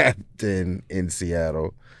get tapped in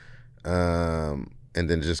Seattle. And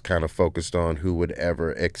then just kind of focused on who would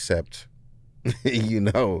ever accept,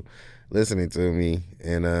 listening to me.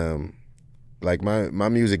 And like my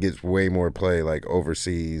music gets way more play like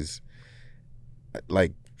overseas,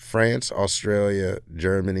 like France, Australia,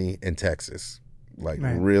 Germany, and Texas. Like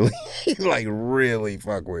really, like really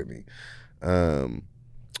fuck with me.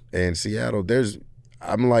 And Seattle,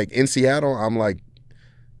 I'm like in Seattle, I'm like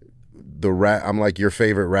I'm like your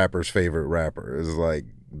favorite rapper's favorite rapper. It's like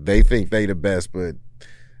they think they the best, but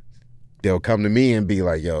they'll come to me and be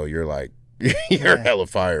like, yo, you're like you're hella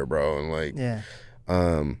fire, bro. And like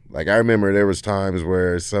like I remember there was times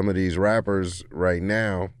where some of these rappers right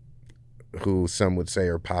now, who some would say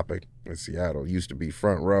are popping in Seattle, used to be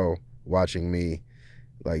front row watching me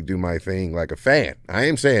like do my thing like a fan. I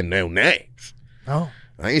ain't saying no names. Oh.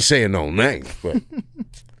 I ain't saying no names,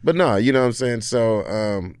 but no, you know what I'm saying?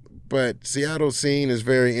 So but Seattle scene is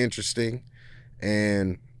very interesting,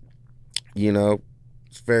 and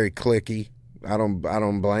it's very cliquey. I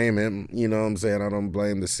don't blame him, you know what I'm saying? I don't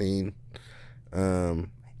blame the scene.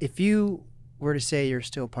 If you were to say you're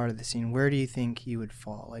still part of the scene, where do you think you would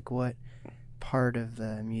fall? Like what part of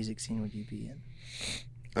the music scene would you be in?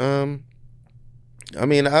 I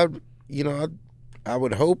mean, I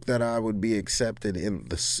would hope that I would be accepted in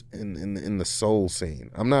the soul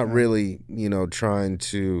scene. I'm not really, trying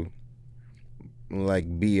to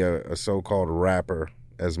like be a so-called rapper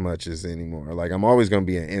as much as anymore. Like I'm always going to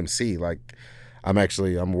be an MC. Like I'm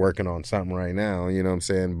working on something right now, you know what I'm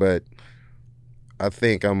saying? But I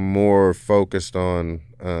think I'm more focused on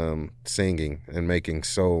singing and making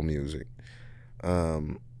soul music.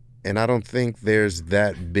 And I don't think there's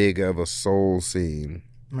that big of a soul scene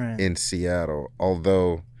in Seattle.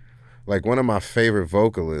 Although, like, one of my favorite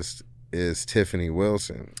vocalists is Tiffany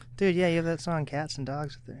Wilson. Dude, yeah, you have that song "Cats and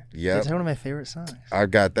Dogs" with her. Yeah, it's one of my favorite songs. I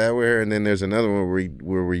got that with her, and then there's another one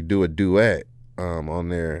where we do a duet on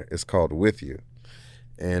there. It's called "With You,"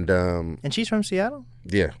 and she's from Seattle.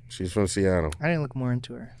 Yeah, she's from Seattle. I didn't look more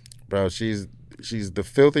into her, bro. She's the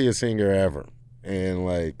filthiest singer ever, and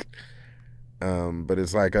like. But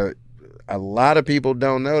it's like a lot of people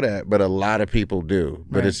don't know that, but a lot of people do.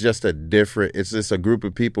 But it's just it's just a group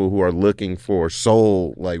of people who are looking for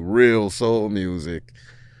soul, like real soul music,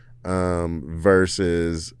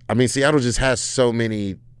 versus, I mean, Seattle just has so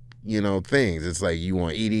many, things. It's like you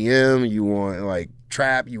want EDM, you want like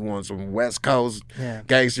trap, you want some West Coast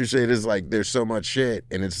gangster shit. It's like there's so much shit,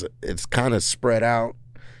 and it's kind of spread out.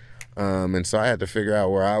 And so I had to figure out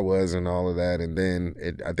where I was and all of that. And then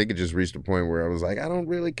I think it just reached a point where I was like, I don't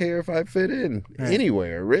really care if I fit in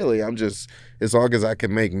anywhere, really. I'm just, as long as I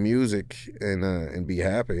can make music and be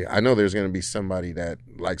happy. I know there's going to be somebody that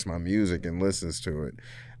likes my music and listens to it.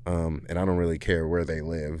 And I don't really care where they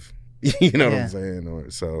live. You know what I'm saying?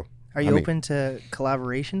 Are you open to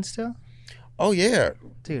collaboration still? Oh yeah,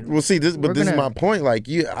 dude. Well, see, this is my point. Like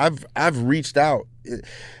I've reached out.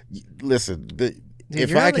 Listen, Dude,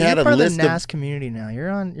 if I had a list of the NAS community now, you're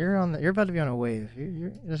about to be on a wave.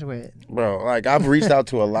 You're just wait, bro. Like I've reached out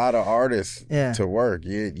to a lot of artists to work.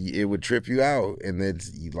 It would trip you out, and then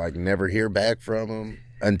you like never hear back from them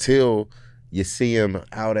until you see him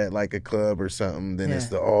out at like a club or something, then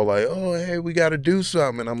it's all like, oh, hey, we got to do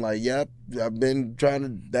something. And I'm like, yep, I've been trying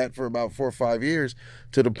to that for about 4 or 5 years,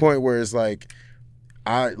 to the point where it's like,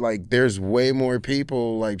 there's way more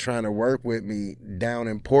people like trying to work with me down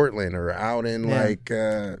in Portland or out in like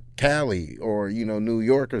Cali or, you know, New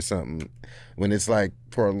York or something. When it's like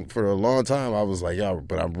for a long time, I was like, yo,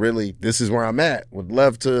 but I'm really, this is where I'm at. Would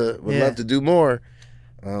love to do more.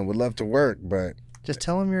 Would love to work, but just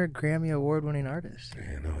tell them you're a Grammy award-winning artist.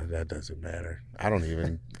 Yeah, no, that doesn't matter. I don't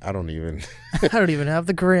even I don't even have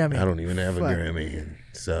the Grammy. I don't even have a Grammy. And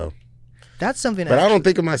so that's something. But I don't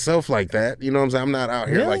think of myself like that. You know what I'm saying? I'm not out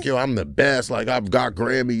here like, yo, I'm the best. Like, I've got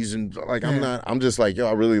Grammys and like, I'm not. I'm just like, yo,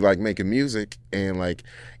 I really like making music. And like,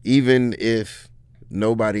 even if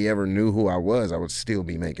nobody ever knew who I was, I would still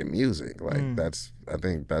be making music. Like, I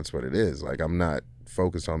think that's what it is. Like, I'm not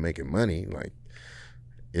focused on making money. Like,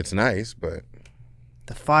 it's nice, but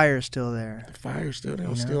the fire's still there. The fire's still there.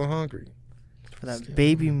 I'm still hungry. For that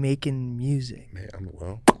baby making music. Man,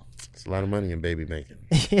 well, it's a lot of money in baby making.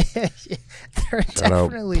 There Shout out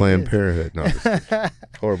definitely Planned is. Parenthood. No,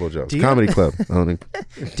 horrible jokes. Comedy Club.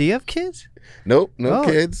 Do you have kids? Nope, no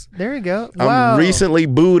kids. There you go. I'm recently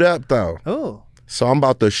booed up though. Oh. So I'm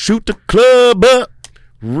about to shoot the club up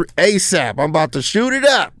ASAP. I'm about to shoot it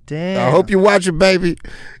up. Damn. I hope you watch it, baby,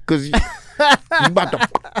 because you about to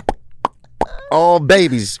all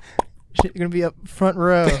babies. You're gonna be up front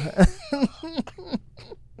row.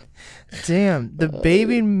 Damn, the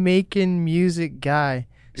baby making music guy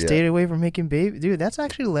stayed away from making baby. Dude, that's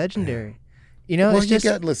actually legendary. You know, well, it's just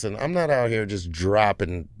listen. I'm not out here just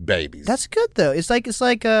dropping babies. That's good though. It's like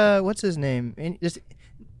what's his name? Just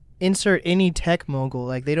insert any tech mogul.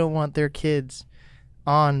 Like they don't want their kids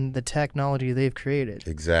on the technology they've created.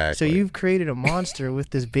 Exactly. So you've created a monster with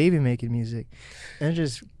this baby making music, and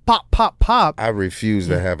just pop, pop, pop. I refuse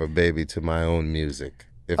to have a baby to my own music.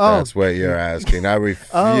 If that's what you're asking, I refuse.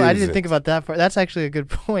 Oh, I didn't think about that part. That's actually a good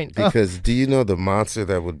point. Because do you know the monster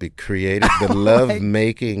that would be created? The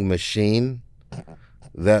love-making machine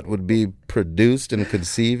that would be produced and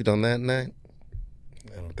conceived on that night?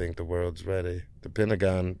 I don't think the world's ready. The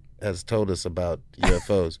Pentagon has told us about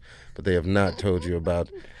UFOs, but they have not told you about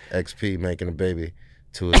XP making a baby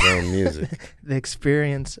to his own music. The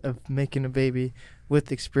experience of making a baby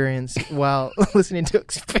with experience while listening to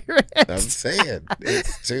Experience. I'm saying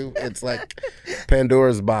it's like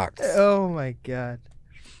Pandora's Box. Oh my God.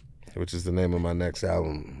 Which is the name of my next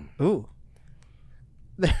album. Ooh.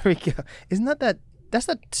 There we go. Isn't that's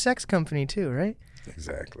that sex company too, right?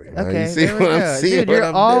 Exactly. Okay. You see what I'm seeing? Dude, you're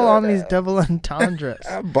all on these double entendres.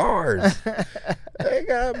 I got bars. I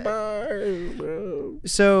got bars, bro.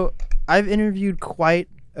 So I've interviewed quite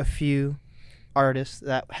a few artists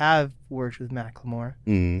that have worked with Macklemore,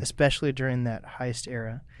 especially during that Heist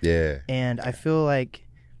era. Yeah. And I feel like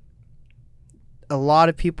a lot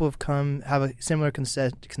of people have a similar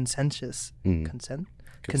consensus. Consensus?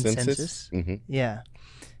 Mm-hmm. Yeah.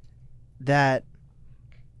 That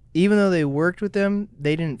even though they worked with him,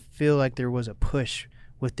 they didn't feel like there was a push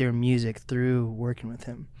with their music through working with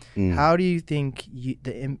him. How do you think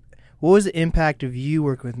what was the impact of you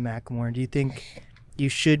working with Macklemore? Do you think you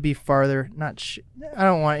should be farther? I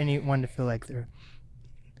don't want anyone to feel like they're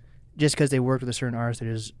just because they worked with a certain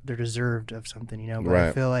artist, they're deserved of something, you know. But right.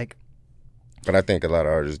 I feel like, but I think a lot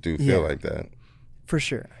of artists do feel like that for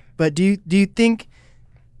sure. But do you think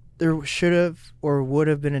there should have or would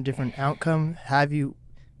have been a different outcome? Have you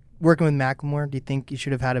working with Macklemore? Do you think you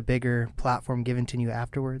should have had a bigger platform given to you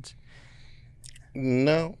afterwards?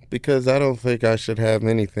 No, because I don't think I should have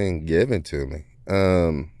anything given to me.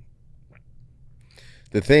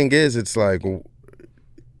 The thing is, it's like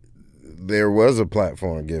there was a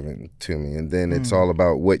platform given to me, and then it's all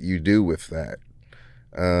about what you do with that.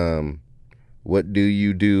 What do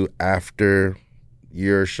you do after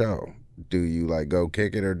your show? Do you like go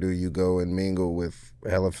kick it, or do you go and mingle with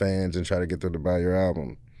hella fans and try to get them to buy your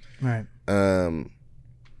album? Right.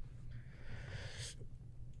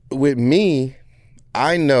 With me,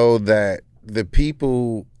 I know that the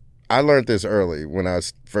people, I learned this early when I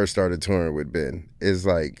first started touring with Ben, is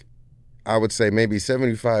like, I would say maybe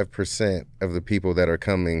 75% of the people that are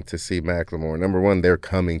coming to see Macklemore, number one, they're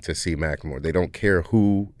coming to see Macklemore. They don't care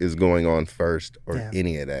who is going on first or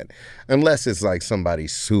any of that, unless it's like somebody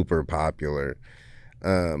super popular.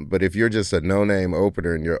 But if you're just a no-name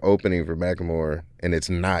opener and you're opening for Macklemore and it's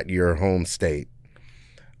not your home state,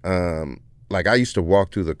 like I used to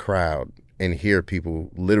walk through the crowd and hear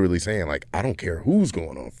people literally saying, like, I don't care who's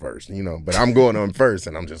going on first, you know, but I'm going on first.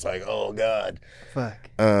 And I'm just like, oh, God. Fuck.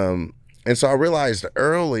 And so I realized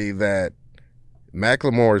early that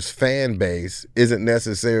Macklemore's fan base isn't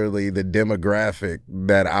necessarily the demographic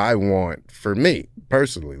that I want for me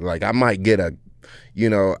personally. Like I might get out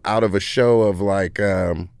of a show of like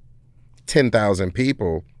 10,000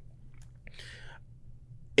 people,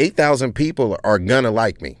 8,000 people are gonna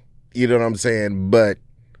like me. You know what I'm saying? But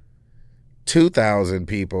 2,000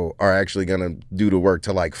 people are actually gonna do the work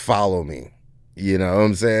to like follow me. You know what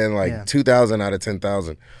I'm saying? Like 2,000 out of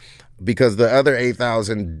 10,000. Because the other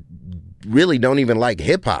 8,000 really don't even like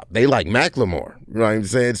hip hop. They like Macklemore. You know what I'm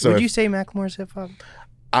saying? So would you say Macklemore's hip hop?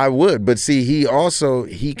 I would, but see,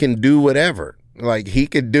 he can do whatever. Like he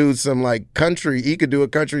could do some like country. He could do a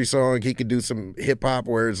country song. He could do some hip hop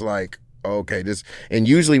where it's like, okay, this. And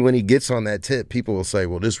usually when he gets on that tip, people will say,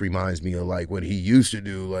 well, this reminds me of like what he used to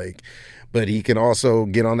do. Like, but he can also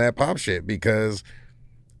get on that pop shit because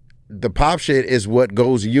the pop shit is what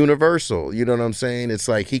goes universal. You know what I'm saying? It's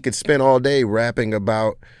like he could spend all day rapping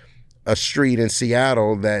about a street in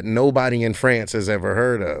Seattle that nobody in France has ever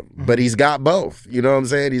heard of. But he's got both. You know what I'm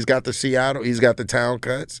saying? He's got the Seattle, he's got the town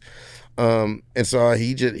cuts. And so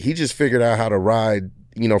he just figured out how to ride,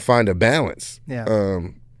 find a balance. Yeah.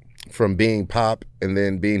 From being pop and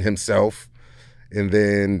then being himself and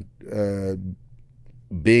then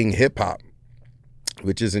being hip hop,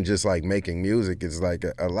 which isn't just like making music, it's like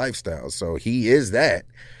a lifestyle. So he is that.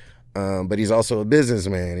 But he's also a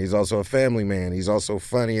businessman. He's also a family man. He's also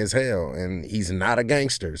funny as hell. And he's not a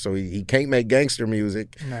gangster. So he can't make gangster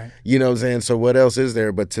music. Right. You know what I'm saying? So what else is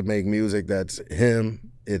there but to make music that's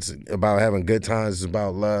him? It's about having good times. It's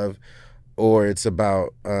about love. Or it's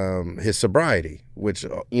about his sobriety, which,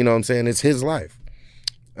 you know what I'm saying? It's his life.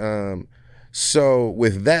 So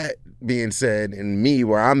with that being said, and me,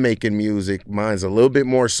 where I'm making music, mine's a little bit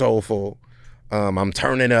more soulful. I'm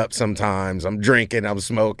turning up sometimes. I'm drinking. I'm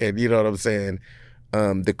smoking. You know what I'm saying?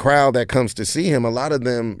 The crowd that comes to see him, a lot of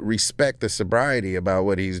them respect the sobriety about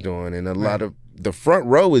what he's doing. And a lot of the front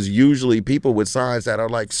row is usually people with signs that are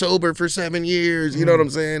like sober for 7 years. You know what I'm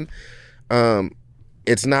saying?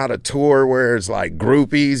 It's not a tour where it's like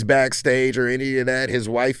groupies backstage or any of that. His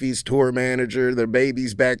wifey's tour manager, their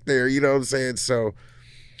baby's back there. You know what I'm saying? So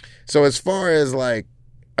as far as like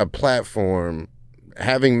a platform,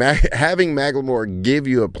 having Macklemore give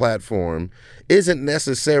you a platform isn't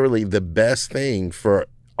necessarily the best thing for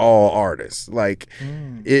all artists. Like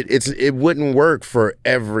it wouldn't work for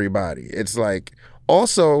everybody. It's like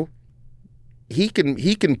also he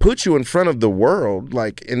can put you in front of the world,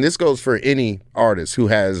 like, and this goes for any artist who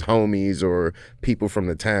has homies or people from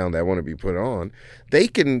the town that want to be put on. They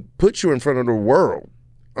can put you in front of the world.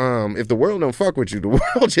 If the world don't fuck with you, the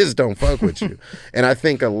world just don't fuck with you. And I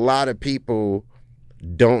think a lot of people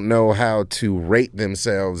don't know how to rate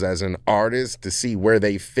themselves as an artist to see where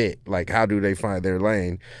they fit. Like, how do they find their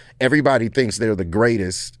lane? Everybody thinks they're the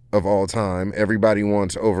greatest of all time. Everybody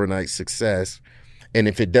wants overnight success. And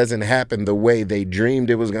if it doesn't happen the way they dreamed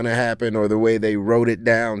it was going to happen, or the way they wrote it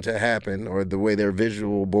down to happen, or the way their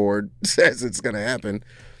visual board says it's going to happen,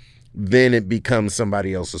 then it becomes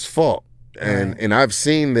somebody else's fault. And I've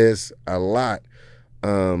seen this a lot.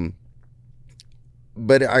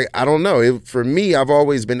 But I don't know. For me, I've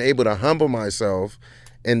always been able to humble myself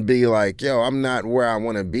and be like, yo, I'm not where I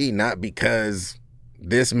want to be, not because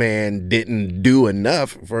this man didn't do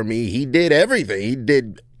enough for me. He did everything. He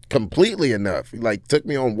did completely enough. He like took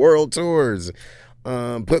me on world tours,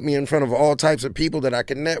 put me in front of all types of people that I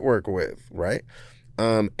can network with, right?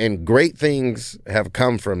 And great things have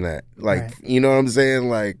come from that. Like, you know what I'm saying?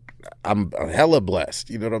 Like, I'm hella blessed,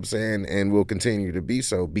 you know what I'm saying? And will continue to be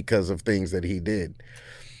so because of things that he did.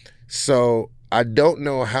 So I don't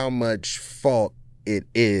know how much fault it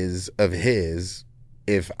is of his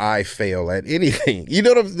if I fail at anything. You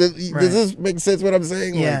know what I'm saying? Does this make sense what I'm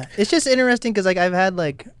saying? Yeah. Like, it's just interesting because, like, I've had,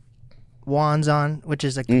 like, Juan's on, which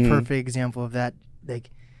is, like, the perfect example of that.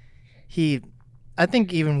 Like, I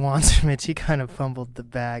think even Juan admits he kind of fumbled the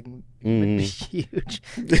bag. Huge.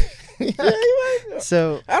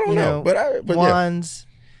 So I don't know, but Juan's,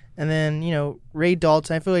 and then Ray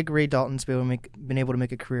Dalton. I feel like Ray Dalton's been able to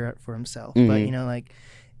make a career for himself. But like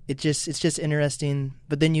it's just interesting.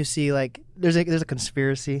 But then you see like there's a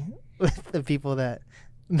conspiracy with the people that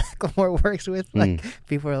Macklemore works with. Like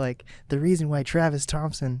people are like, the reason why Travis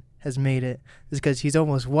Thompson has made it is because he's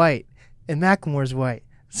almost white and Macklemore's white.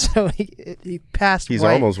 So he passed. He's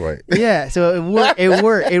white. almost white. Yeah, so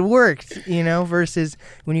it worked. Versus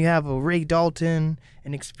when you have a Ray Dalton,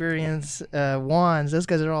 an experienced Wands, those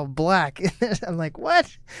guys are all black. I'm like,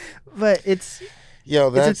 what? But it's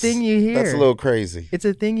a thing you hear. That's a little crazy. It's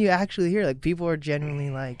a thing you actually hear. Like people are genuinely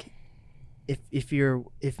like, if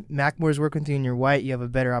Macklemore's working with you and you're white, you have a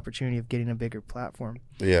better opportunity of getting a bigger platform.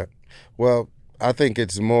 Yeah. Well, I think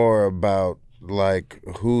it's more about like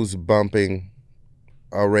who's bumping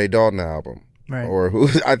a Ray Dalton album, Right. or who.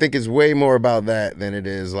 I think it's way more about that than it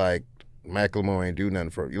is like Macklemore ain't do nothing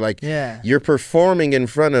for you. Like, you're performing in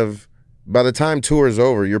front of. By the time tour is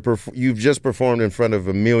over, you've just performed in front of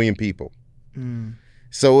 1 million people.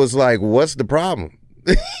 So it's like, what's the problem?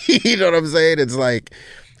 You know what I'm saying? It's like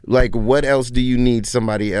what else do you need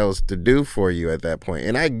somebody else to do for you at that point?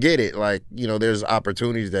 And I get it. Like, you know, there's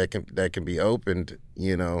opportunities that can be opened,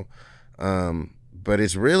 you know. But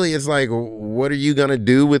it's like, what are you going to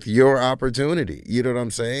do with your opportunity? You know what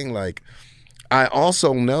I'm saying? Like, I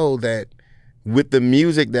also know that with the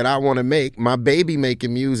music that I want to make, my baby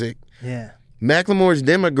making music, Macklemore's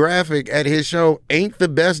demographic at his show ain't the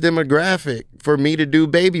best demographic for me to do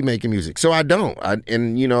baby making music. So I don't. I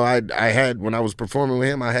had, when I was performing with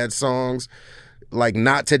him, I had songs like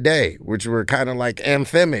Not Today, which were kind of like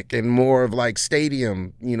anthemic and more of like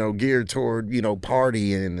stadium, you know, geared toward, you know,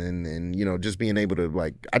 party and you know, just being able to,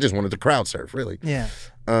 like, I just wanted to crowd surf, really. Yeah.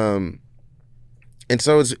 And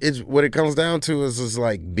so it's what it comes down to is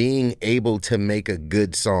like being able to make a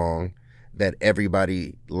good song that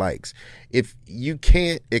everybody likes. If you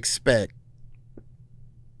can't expect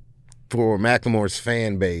for Macklemore's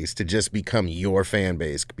fan base to just become your fan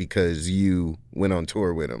base because you went on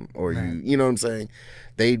tour with him, or you know what I'm saying?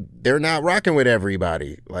 They're not rocking with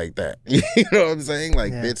everybody like that. You know what I'm saying?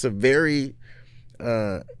 Like, it's a very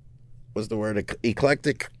what's the word?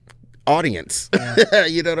 Eclectic audience.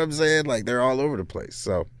 You know what I'm saying? Like, they're all over the place.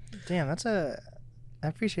 So damn, I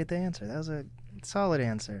appreciate the answer. That was a solid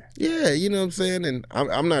answer. Yeah, you know what I'm saying? And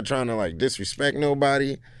I'm not trying to like disrespect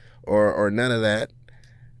nobody or none of that.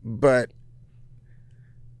 But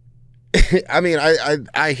I mean,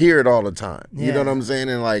 I hear it all the time. Yeah. You know what I'm saying?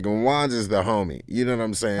 And like, Wanz is the homie. You know what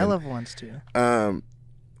I'm saying? I love Wanz too.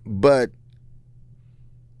 But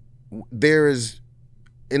there is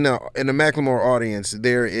in the Macklemore audience,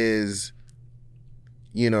 there is,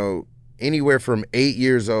 you know, anywhere from 8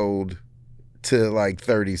 years old to like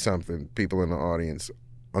 30 something people in the audience.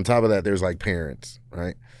 On top of that, there's like parents,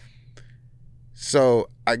 right? So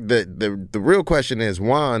the real question is,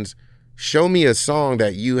 Wanz, show me a song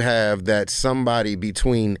that you have that somebody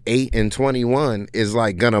between 8 and 21 is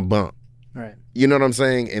like gonna bump. Right. You know what I'm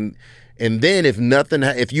saying? And then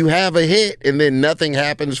if you have a hit and then nothing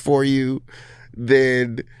happens for you,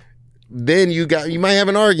 then you might have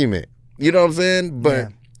an argument. You know what I'm saying?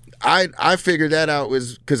 But I figured that out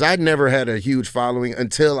was because I'd never had a huge following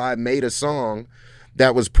until I made a song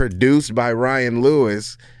that was produced by Ryan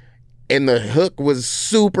Lewis, and the hook was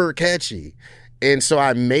super catchy. And so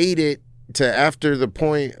I made it to after the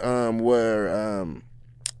point where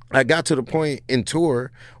I got to the point in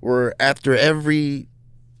tour where after every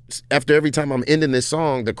time I'm ending this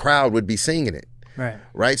song, the crowd would be singing it.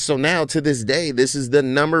 Right. So now to this day, this is the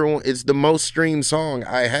number one, it's the most streamed song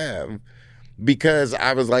I have, because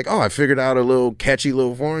I was like, I figured out a little catchy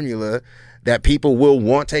little formula that people will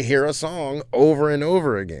want to hear a song over and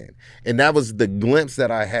over again. And that was the glimpse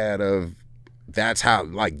that I had of that's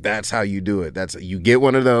how you do it. You get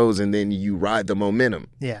one of those and then you ride the momentum.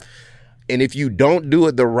 Yeah. And if you don't do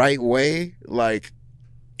it the right way, like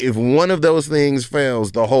if one of those things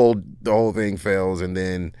fails, the whole thing fails, and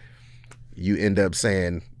then you end up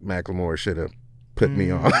saying Macklemore should have put me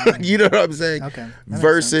on. You know what I'm saying? Okay.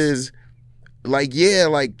 Versus like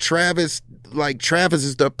Travis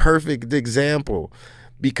is the perfect example,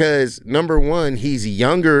 because number one, he's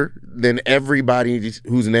younger than everybody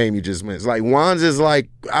whose name you just mentioned. Like Wanz is like,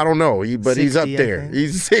 I don't know, but 60, he's up there.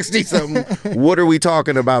 He's 60 something. What are we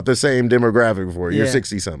talking about the same demographic for? You're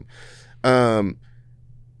 60 something.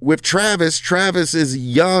 With Travis is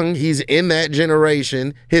young. He's in that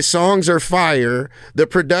generation. His songs are fire. The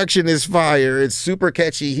production is fire. It's super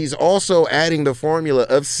catchy. He's also adding the formula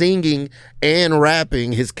of singing and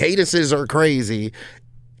rapping. His cadences are crazy.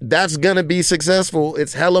 That's going to be successful.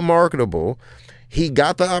 It's hella marketable. He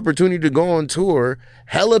got the opportunity to go on tour.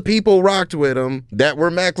 Hella people rocked with him that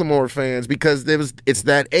were Macklemore fans because it's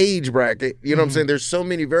that age bracket. You know what I'm saying? There's so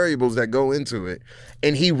many variables that go into it.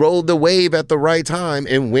 And he rode the wave at the right time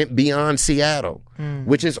and went beyond Seattle,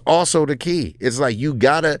 which is also the key. It's like you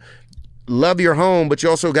got to love your home, but you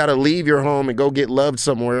also got to leave your home and go get loved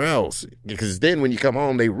somewhere else. Because then when you come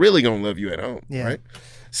home, they really going to love you at home, right?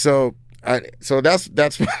 So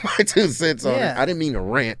that's my 2 cents on it. I didn't mean to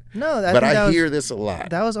rant. No, but I hear this a lot.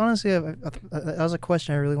 That was honestly that was a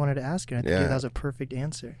question I really wanted to ask you. I think that was a perfect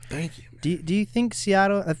answer. Thank you. Do you think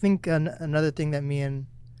Seattle? I think another thing that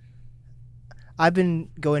I've been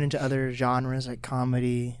going into other genres like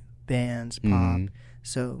comedy, bands, pop.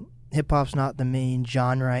 So hip hop's not the main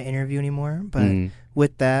genre I interview anymore. But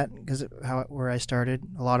with that, because where I started,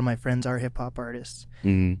 a lot of my friends are hip hop artists,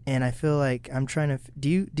 and I feel like I'm trying to.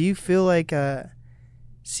 Do you feel like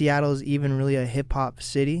Seattle's even really a hip hop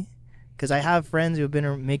city? Because I have friends who have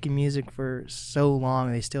been making music for so long,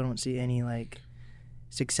 and they still don't see any like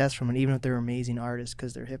success from it, even if they're amazing artists,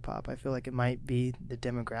 because they're hip hop. I feel like it might be the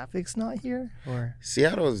demographics not here, or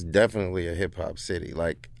Seattle is definitely a hip hop city.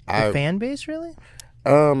 Like the fan base, really.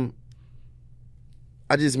 I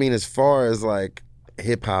just mean as far as like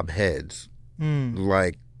hip hop heads,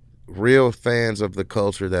 like real fans of the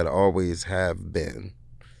culture that always have been.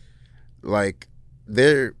 Like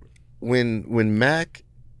when Mac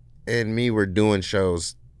and me were doing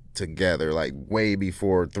shows together, like way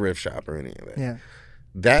before Thrift Shop or any of that. Yeah.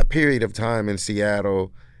 That period of time in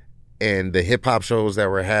Seattle and the hip hop shows that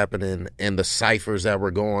were happening and the ciphers that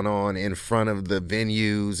were going on in front of the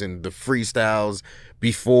venues and the freestyles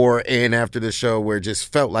before and after the show, where it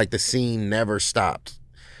just felt like the scene never stopped.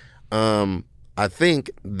 I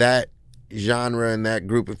think that genre and that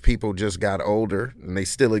group of people just got older, and they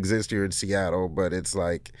still exist here in Seattle, but it's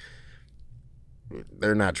like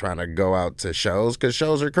they're not trying to go out to shows because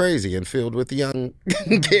shows are crazy and filled with young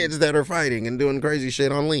kids that are fighting and doing crazy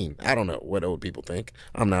shit on lean. I don't know what old people think.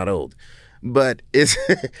 I'm not old. But it's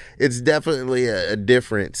it's definitely a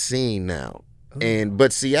different scene now.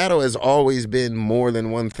 But Seattle has always been more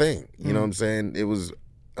than one thing. You know what I'm saying? It was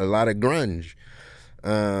a lot of grunge.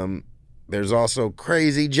 There's also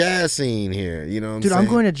crazy jazz scene here. You know what I'm saying? Dude,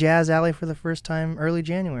 I'm going to Jazz Alley for the first time early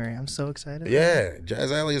January. I'm so excited. Yeah,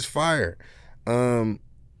 Jazz Alley is fire.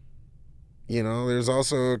 You know, there's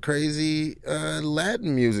also a crazy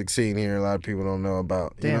Latin music scene here a lot of people don't know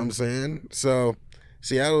about. You know what I'm saying? So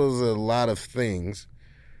Seattle is a lot of things.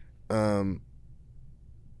 And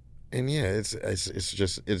yeah, it's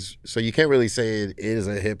so you can't really say it is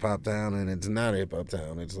a hip hop town and it's not a hip hop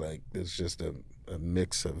town. It's like it's just a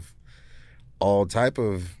mix of all type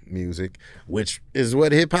of music, which is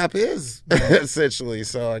what hip hop is essentially.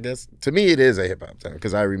 So I guess to me it is a hip hop town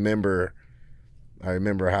because I remember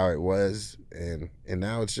how it was, and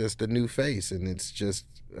now it's just a new face, and it's just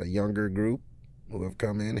a younger group who have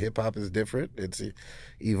come in. Hip hop is different; it's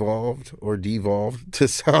evolved or devolved to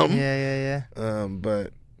some. Yeah.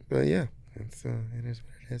 But yeah, it is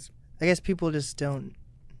what it is. I guess people just don't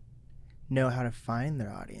know how to find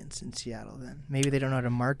their audience in Seattle. Then maybe they don't know how to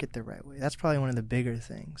market the right way. That's probably one of the bigger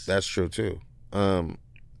things. That's true too.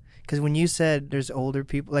 Because when you said there's older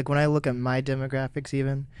people, like when I look at my demographics,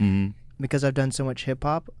 even. Because I've done so much hip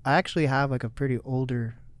hop, I actually have like a pretty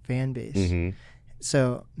older fan base.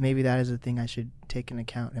 So maybe that is a thing I should take into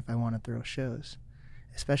account if I want to throw shows.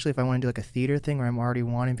 Especially if I want to do like a theater thing where I'm already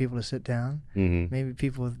wanting people to sit down. Maybe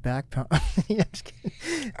people with back yeah, just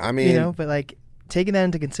kidding. I mean, you know, but like taking that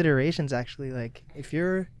into consideration is actually like if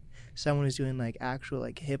you're someone who's doing like actual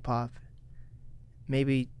like hip hop,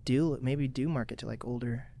 maybe do market to like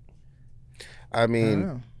older. I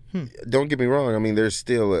mean, don't get me wrong. I mean, there's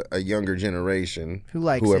still a younger generation who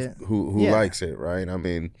likes it. Who likes it, right? I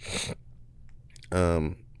mean,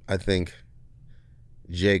 I think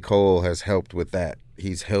J. Cole has helped with that.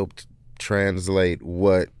 He's helped translate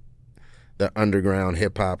what the underground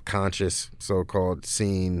hip hop conscious so-called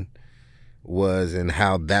scene was and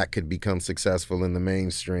how that could become successful in the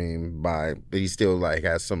mainstream but he still like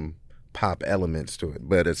has some pop elements to it.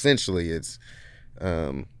 But essentially it's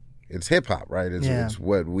hip hop, right? It's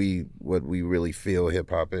what we really feel hip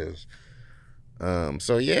hop is.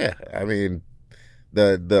 So yeah, I mean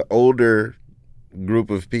the older group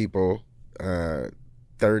of people,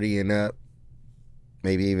 30 and up,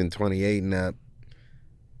 maybe even 28 and up,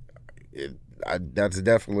 that's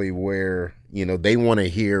definitely where, you know, they want to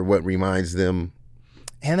hear what reminds them.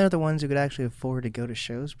 And they're the ones who could actually afford to go to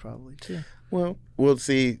shows probably too. Well, we'll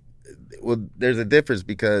see. Well, there's a difference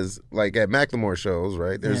because, like at Macklemore shows,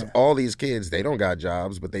 right? There's all these kids. They don't got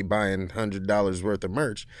jobs, but they buying $100 worth of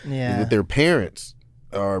merch. Yeah. With their parents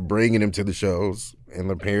are bringing them to the shows, and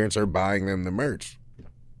their parents are buying them the merch.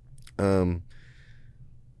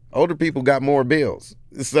 Older people got more bills,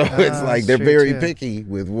 so it's like they're very picky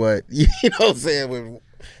with what you know what I'm saying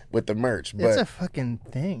with the merch. But it's a fucking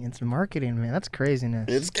thing. It's marketing, man. That's craziness.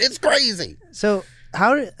 It's crazy. So,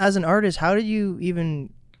 as an artist, how did you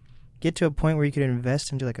even get to a point where you could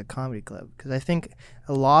invest into like a comedy club? Because I think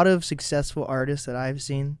a lot of successful artists that I've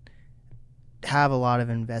seen have a lot of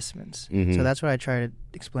investments. So that's what I try to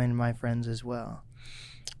explain to my friends as well.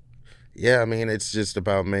 Yeah, I mean, it's just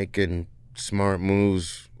about making smart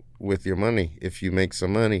moves with your money. If you make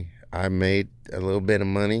some money, I made a little bit of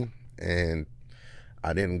money, and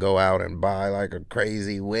I didn't go out and buy like a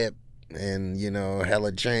crazy whip and, you know,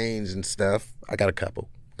 hella chains and stuff. I got a couple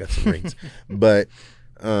got some rings. But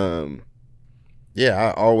yeah,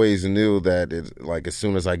 I always knew that it's like as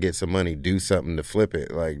soon as I get some money, do something to flip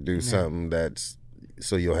it. Like do something that's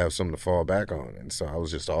so you'll have something to fall back on. And so I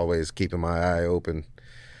was just always keeping my eye open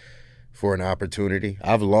for an opportunity.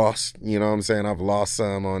 I've lost, you know what I'm saying? I've lost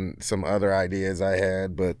some on some other ideas I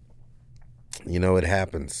had, but you know, it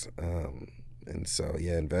happens. And so,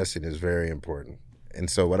 yeah, investing is very important. And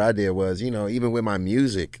so what I did was, you know, even with my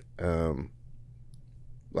music,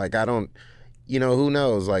 like I don't, you know, who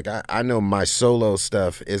knows? Like I know my solo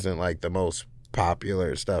stuff isn't like the most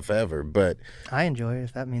popular stuff ever, but I enjoy it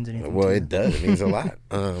if that means anything. Well, to it does. It means a lot.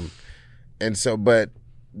 And so, but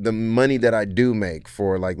the money that I do make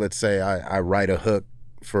for, like, let's say I write a hook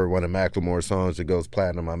for one of Macklemore's songs that goes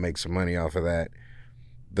platinum, I make some money off of that.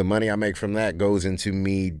 The money I make from that goes into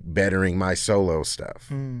me bettering my solo stuff.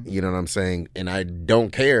 You know what I'm saying? And I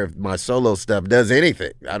don't care if my solo stuff does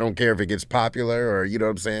anything. I don't care if it gets popular or, you know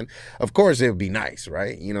what I'm saying? Of course, it would be nice,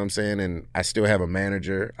 right? You know what I'm saying? And I still have a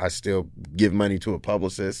manager. I still give money to a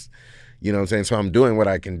publicist. You know what I'm saying? So I'm doing what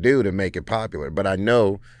I can do to make it popular. But I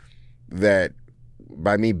know that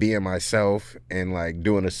by me being myself and like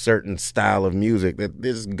doing a certain style of music, that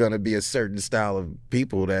there's gonna be a certain style of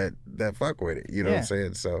people that fuck with it. You know what I'm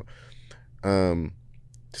saying? So,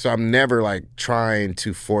 so I'm never like trying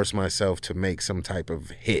to force myself to make some type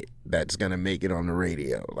of hit that's gonna make it on the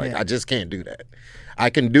radio. Like I just can't do that. I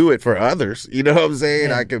can do it for others. You know what I'm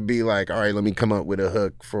saying? I could be like, all right, let me come up with a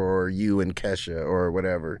hook for you and Kesha or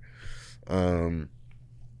whatever.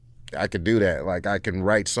 I could do that. Like, I can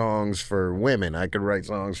write songs for women. I could write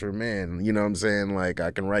songs for men. You know what I'm saying? Like,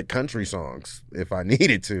 I can write country songs if I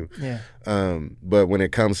needed to. Yeah. But when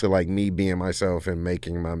it comes to, like, me being myself and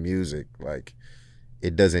making my music, like,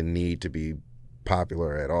 it doesn't need to be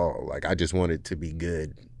popular at all. Like, I just want it to be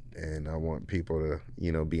good. And I want people to,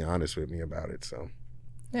 you know, be honest with me about it. So,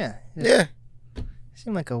 yeah. Yeah. You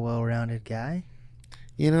seem like a well-rounded guy.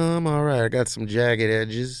 You know, I'm all right. I got some jagged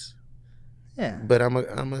edges. Yeah. But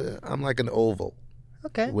I'm like an oval.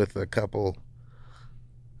 Okay. With a couple.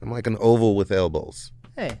 I'm like an oval with elbows.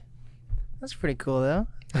 Hey, that's pretty cool though.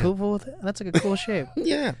 Oval with that's like a cool shape.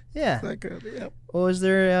 Yeah. Yeah. Like yeah. Well, is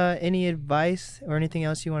there any advice or anything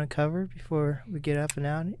else you want to cover before we get up and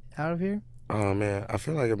out of here? Oh man, I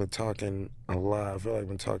feel like I've been talking a lot. I feel like I've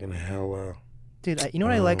been talking hella. Dude, you know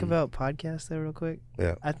what I like about podcasts though, real quick?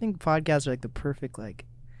 Yeah. I think podcasts are like the perfect like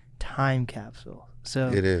time capsule. So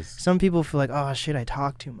it is. Some people feel like, oh shit, I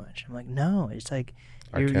talk too much. I'm like, no, it's like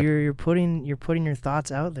you're putting your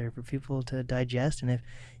thoughts out there for people to digest, and if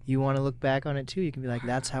you want to look back on it too, you can be like,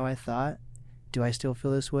 that's how I thought. Do I still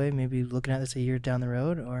feel this way? Maybe looking at this a year down the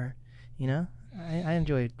road, or, you know, I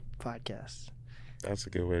enjoy podcasts. That's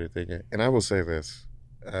a good way to think it. And I will say this,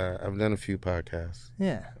 I've done a few podcasts.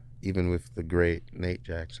 Yeah. Even with the great Nate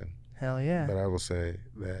Jackson. Hell yeah. But I will say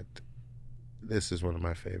that this is one of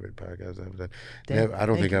my favorite podcasts I've done. Damn, I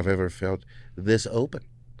don't think I've ever felt this open.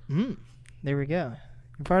 There we go.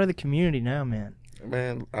 You're part of the community now, man.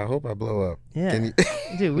 Man, I hope I blow up. Yeah.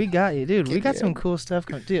 Dude, we got you. Dude, we got some cool stuff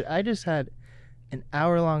coming. Dude, I just had an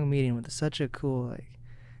hour-long meeting with such a cool, like,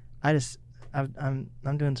 I'm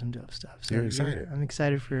doing some dope stuff. So You're excited. I'm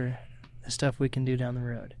excited for the stuff we can do down the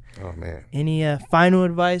road. Oh, man. Any final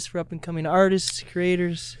advice for up-and-coming artists,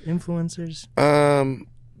 creators, influencers?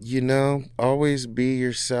 You know, always be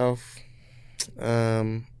yourself.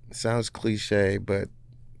 Sounds cliche, but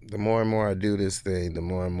the more and more I do this thing, the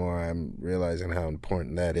more and more I'm realizing how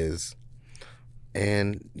important that is.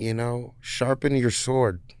 And, you know, sharpen your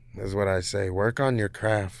sword is what I say. Work on your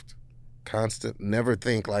craft. Never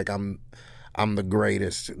think like I'm the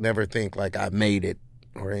greatest. Never think like I made it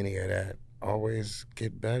or any of that. Always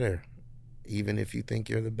get better, even if you think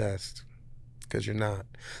you're the best. Because you're not.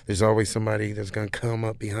 There's always somebody that's going to come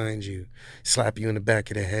up behind you, slap you in the back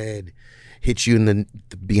of the head, hit you in the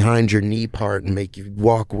behind your knee part and make you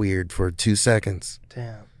walk weird for 2 seconds.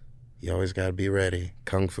 Damn. You always got to be ready.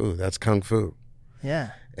 Kung Fu. That's Kung Fu.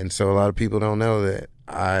 Yeah. And so a lot of people don't know that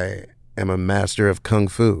I am a master of Kung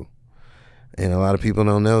Fu. And a lot of people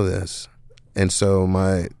don't know this. And so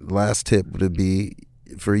my last tip would be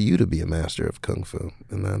for you to be a master of Kung Fu.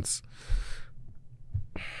 And that's...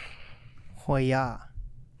 Hoya.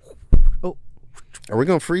 Oh. Are we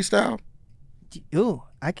going to freestyle? Ooh,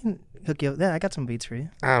 I can hook you up. Yeah, I got some beats for you.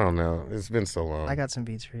 I don't know. It's been so long. I got some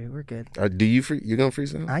beats for you. We're good. Do you going to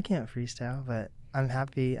freestyle? I can't freestyle, but I'm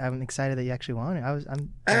happy. I'm excited that you actually want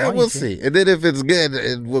it. We'll see. And then if it's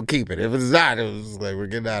good, we'll keep it. If it's not, it's like we're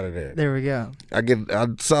getting out of there. There we go. I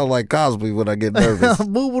sound like Cosby when I get nervous.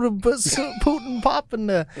 Moving to Putin popping.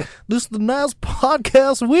 This is the Nice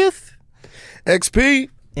Podcast with XP.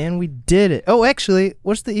 And we did it. Oh, actually,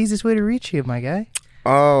 what's the easiest way to reach you, my guy?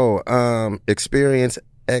 Oh, Experience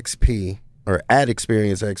XP or at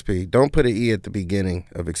Experience XP. Don't put an E at the beginning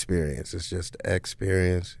of Experience. It's just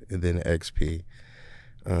Experience and then XP.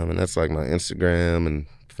 And that's like my Instagram and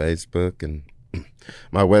Facebook. And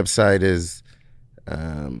my website is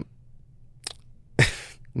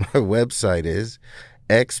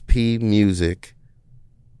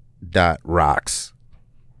xpmusic.rocks.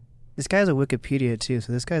 This guy's a Wikipedia too,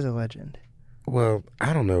 so this guy's a legend. Well,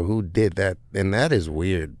 I don't know who did that, and that is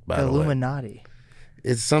weird, by The the way. Illuminati.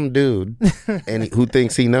 It's some dude who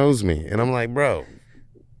thinks he knows me. And I'm like, bro,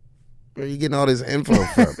 where are you getting all this info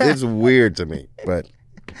from? It's weird to me, but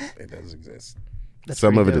it does exist. That's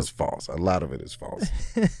Some of pretty it is dope. false. A lot of it is false.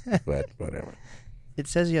 But whatever. It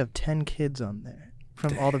says you have 10 kids on there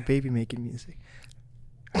from all the baby making music.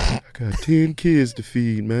 I got 10 kids to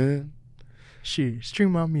feed, man. Shit,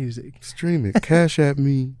 stream my music. Stream it. Cash at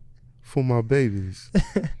me for my babies.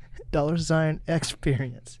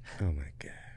 $experience. Oh, my God.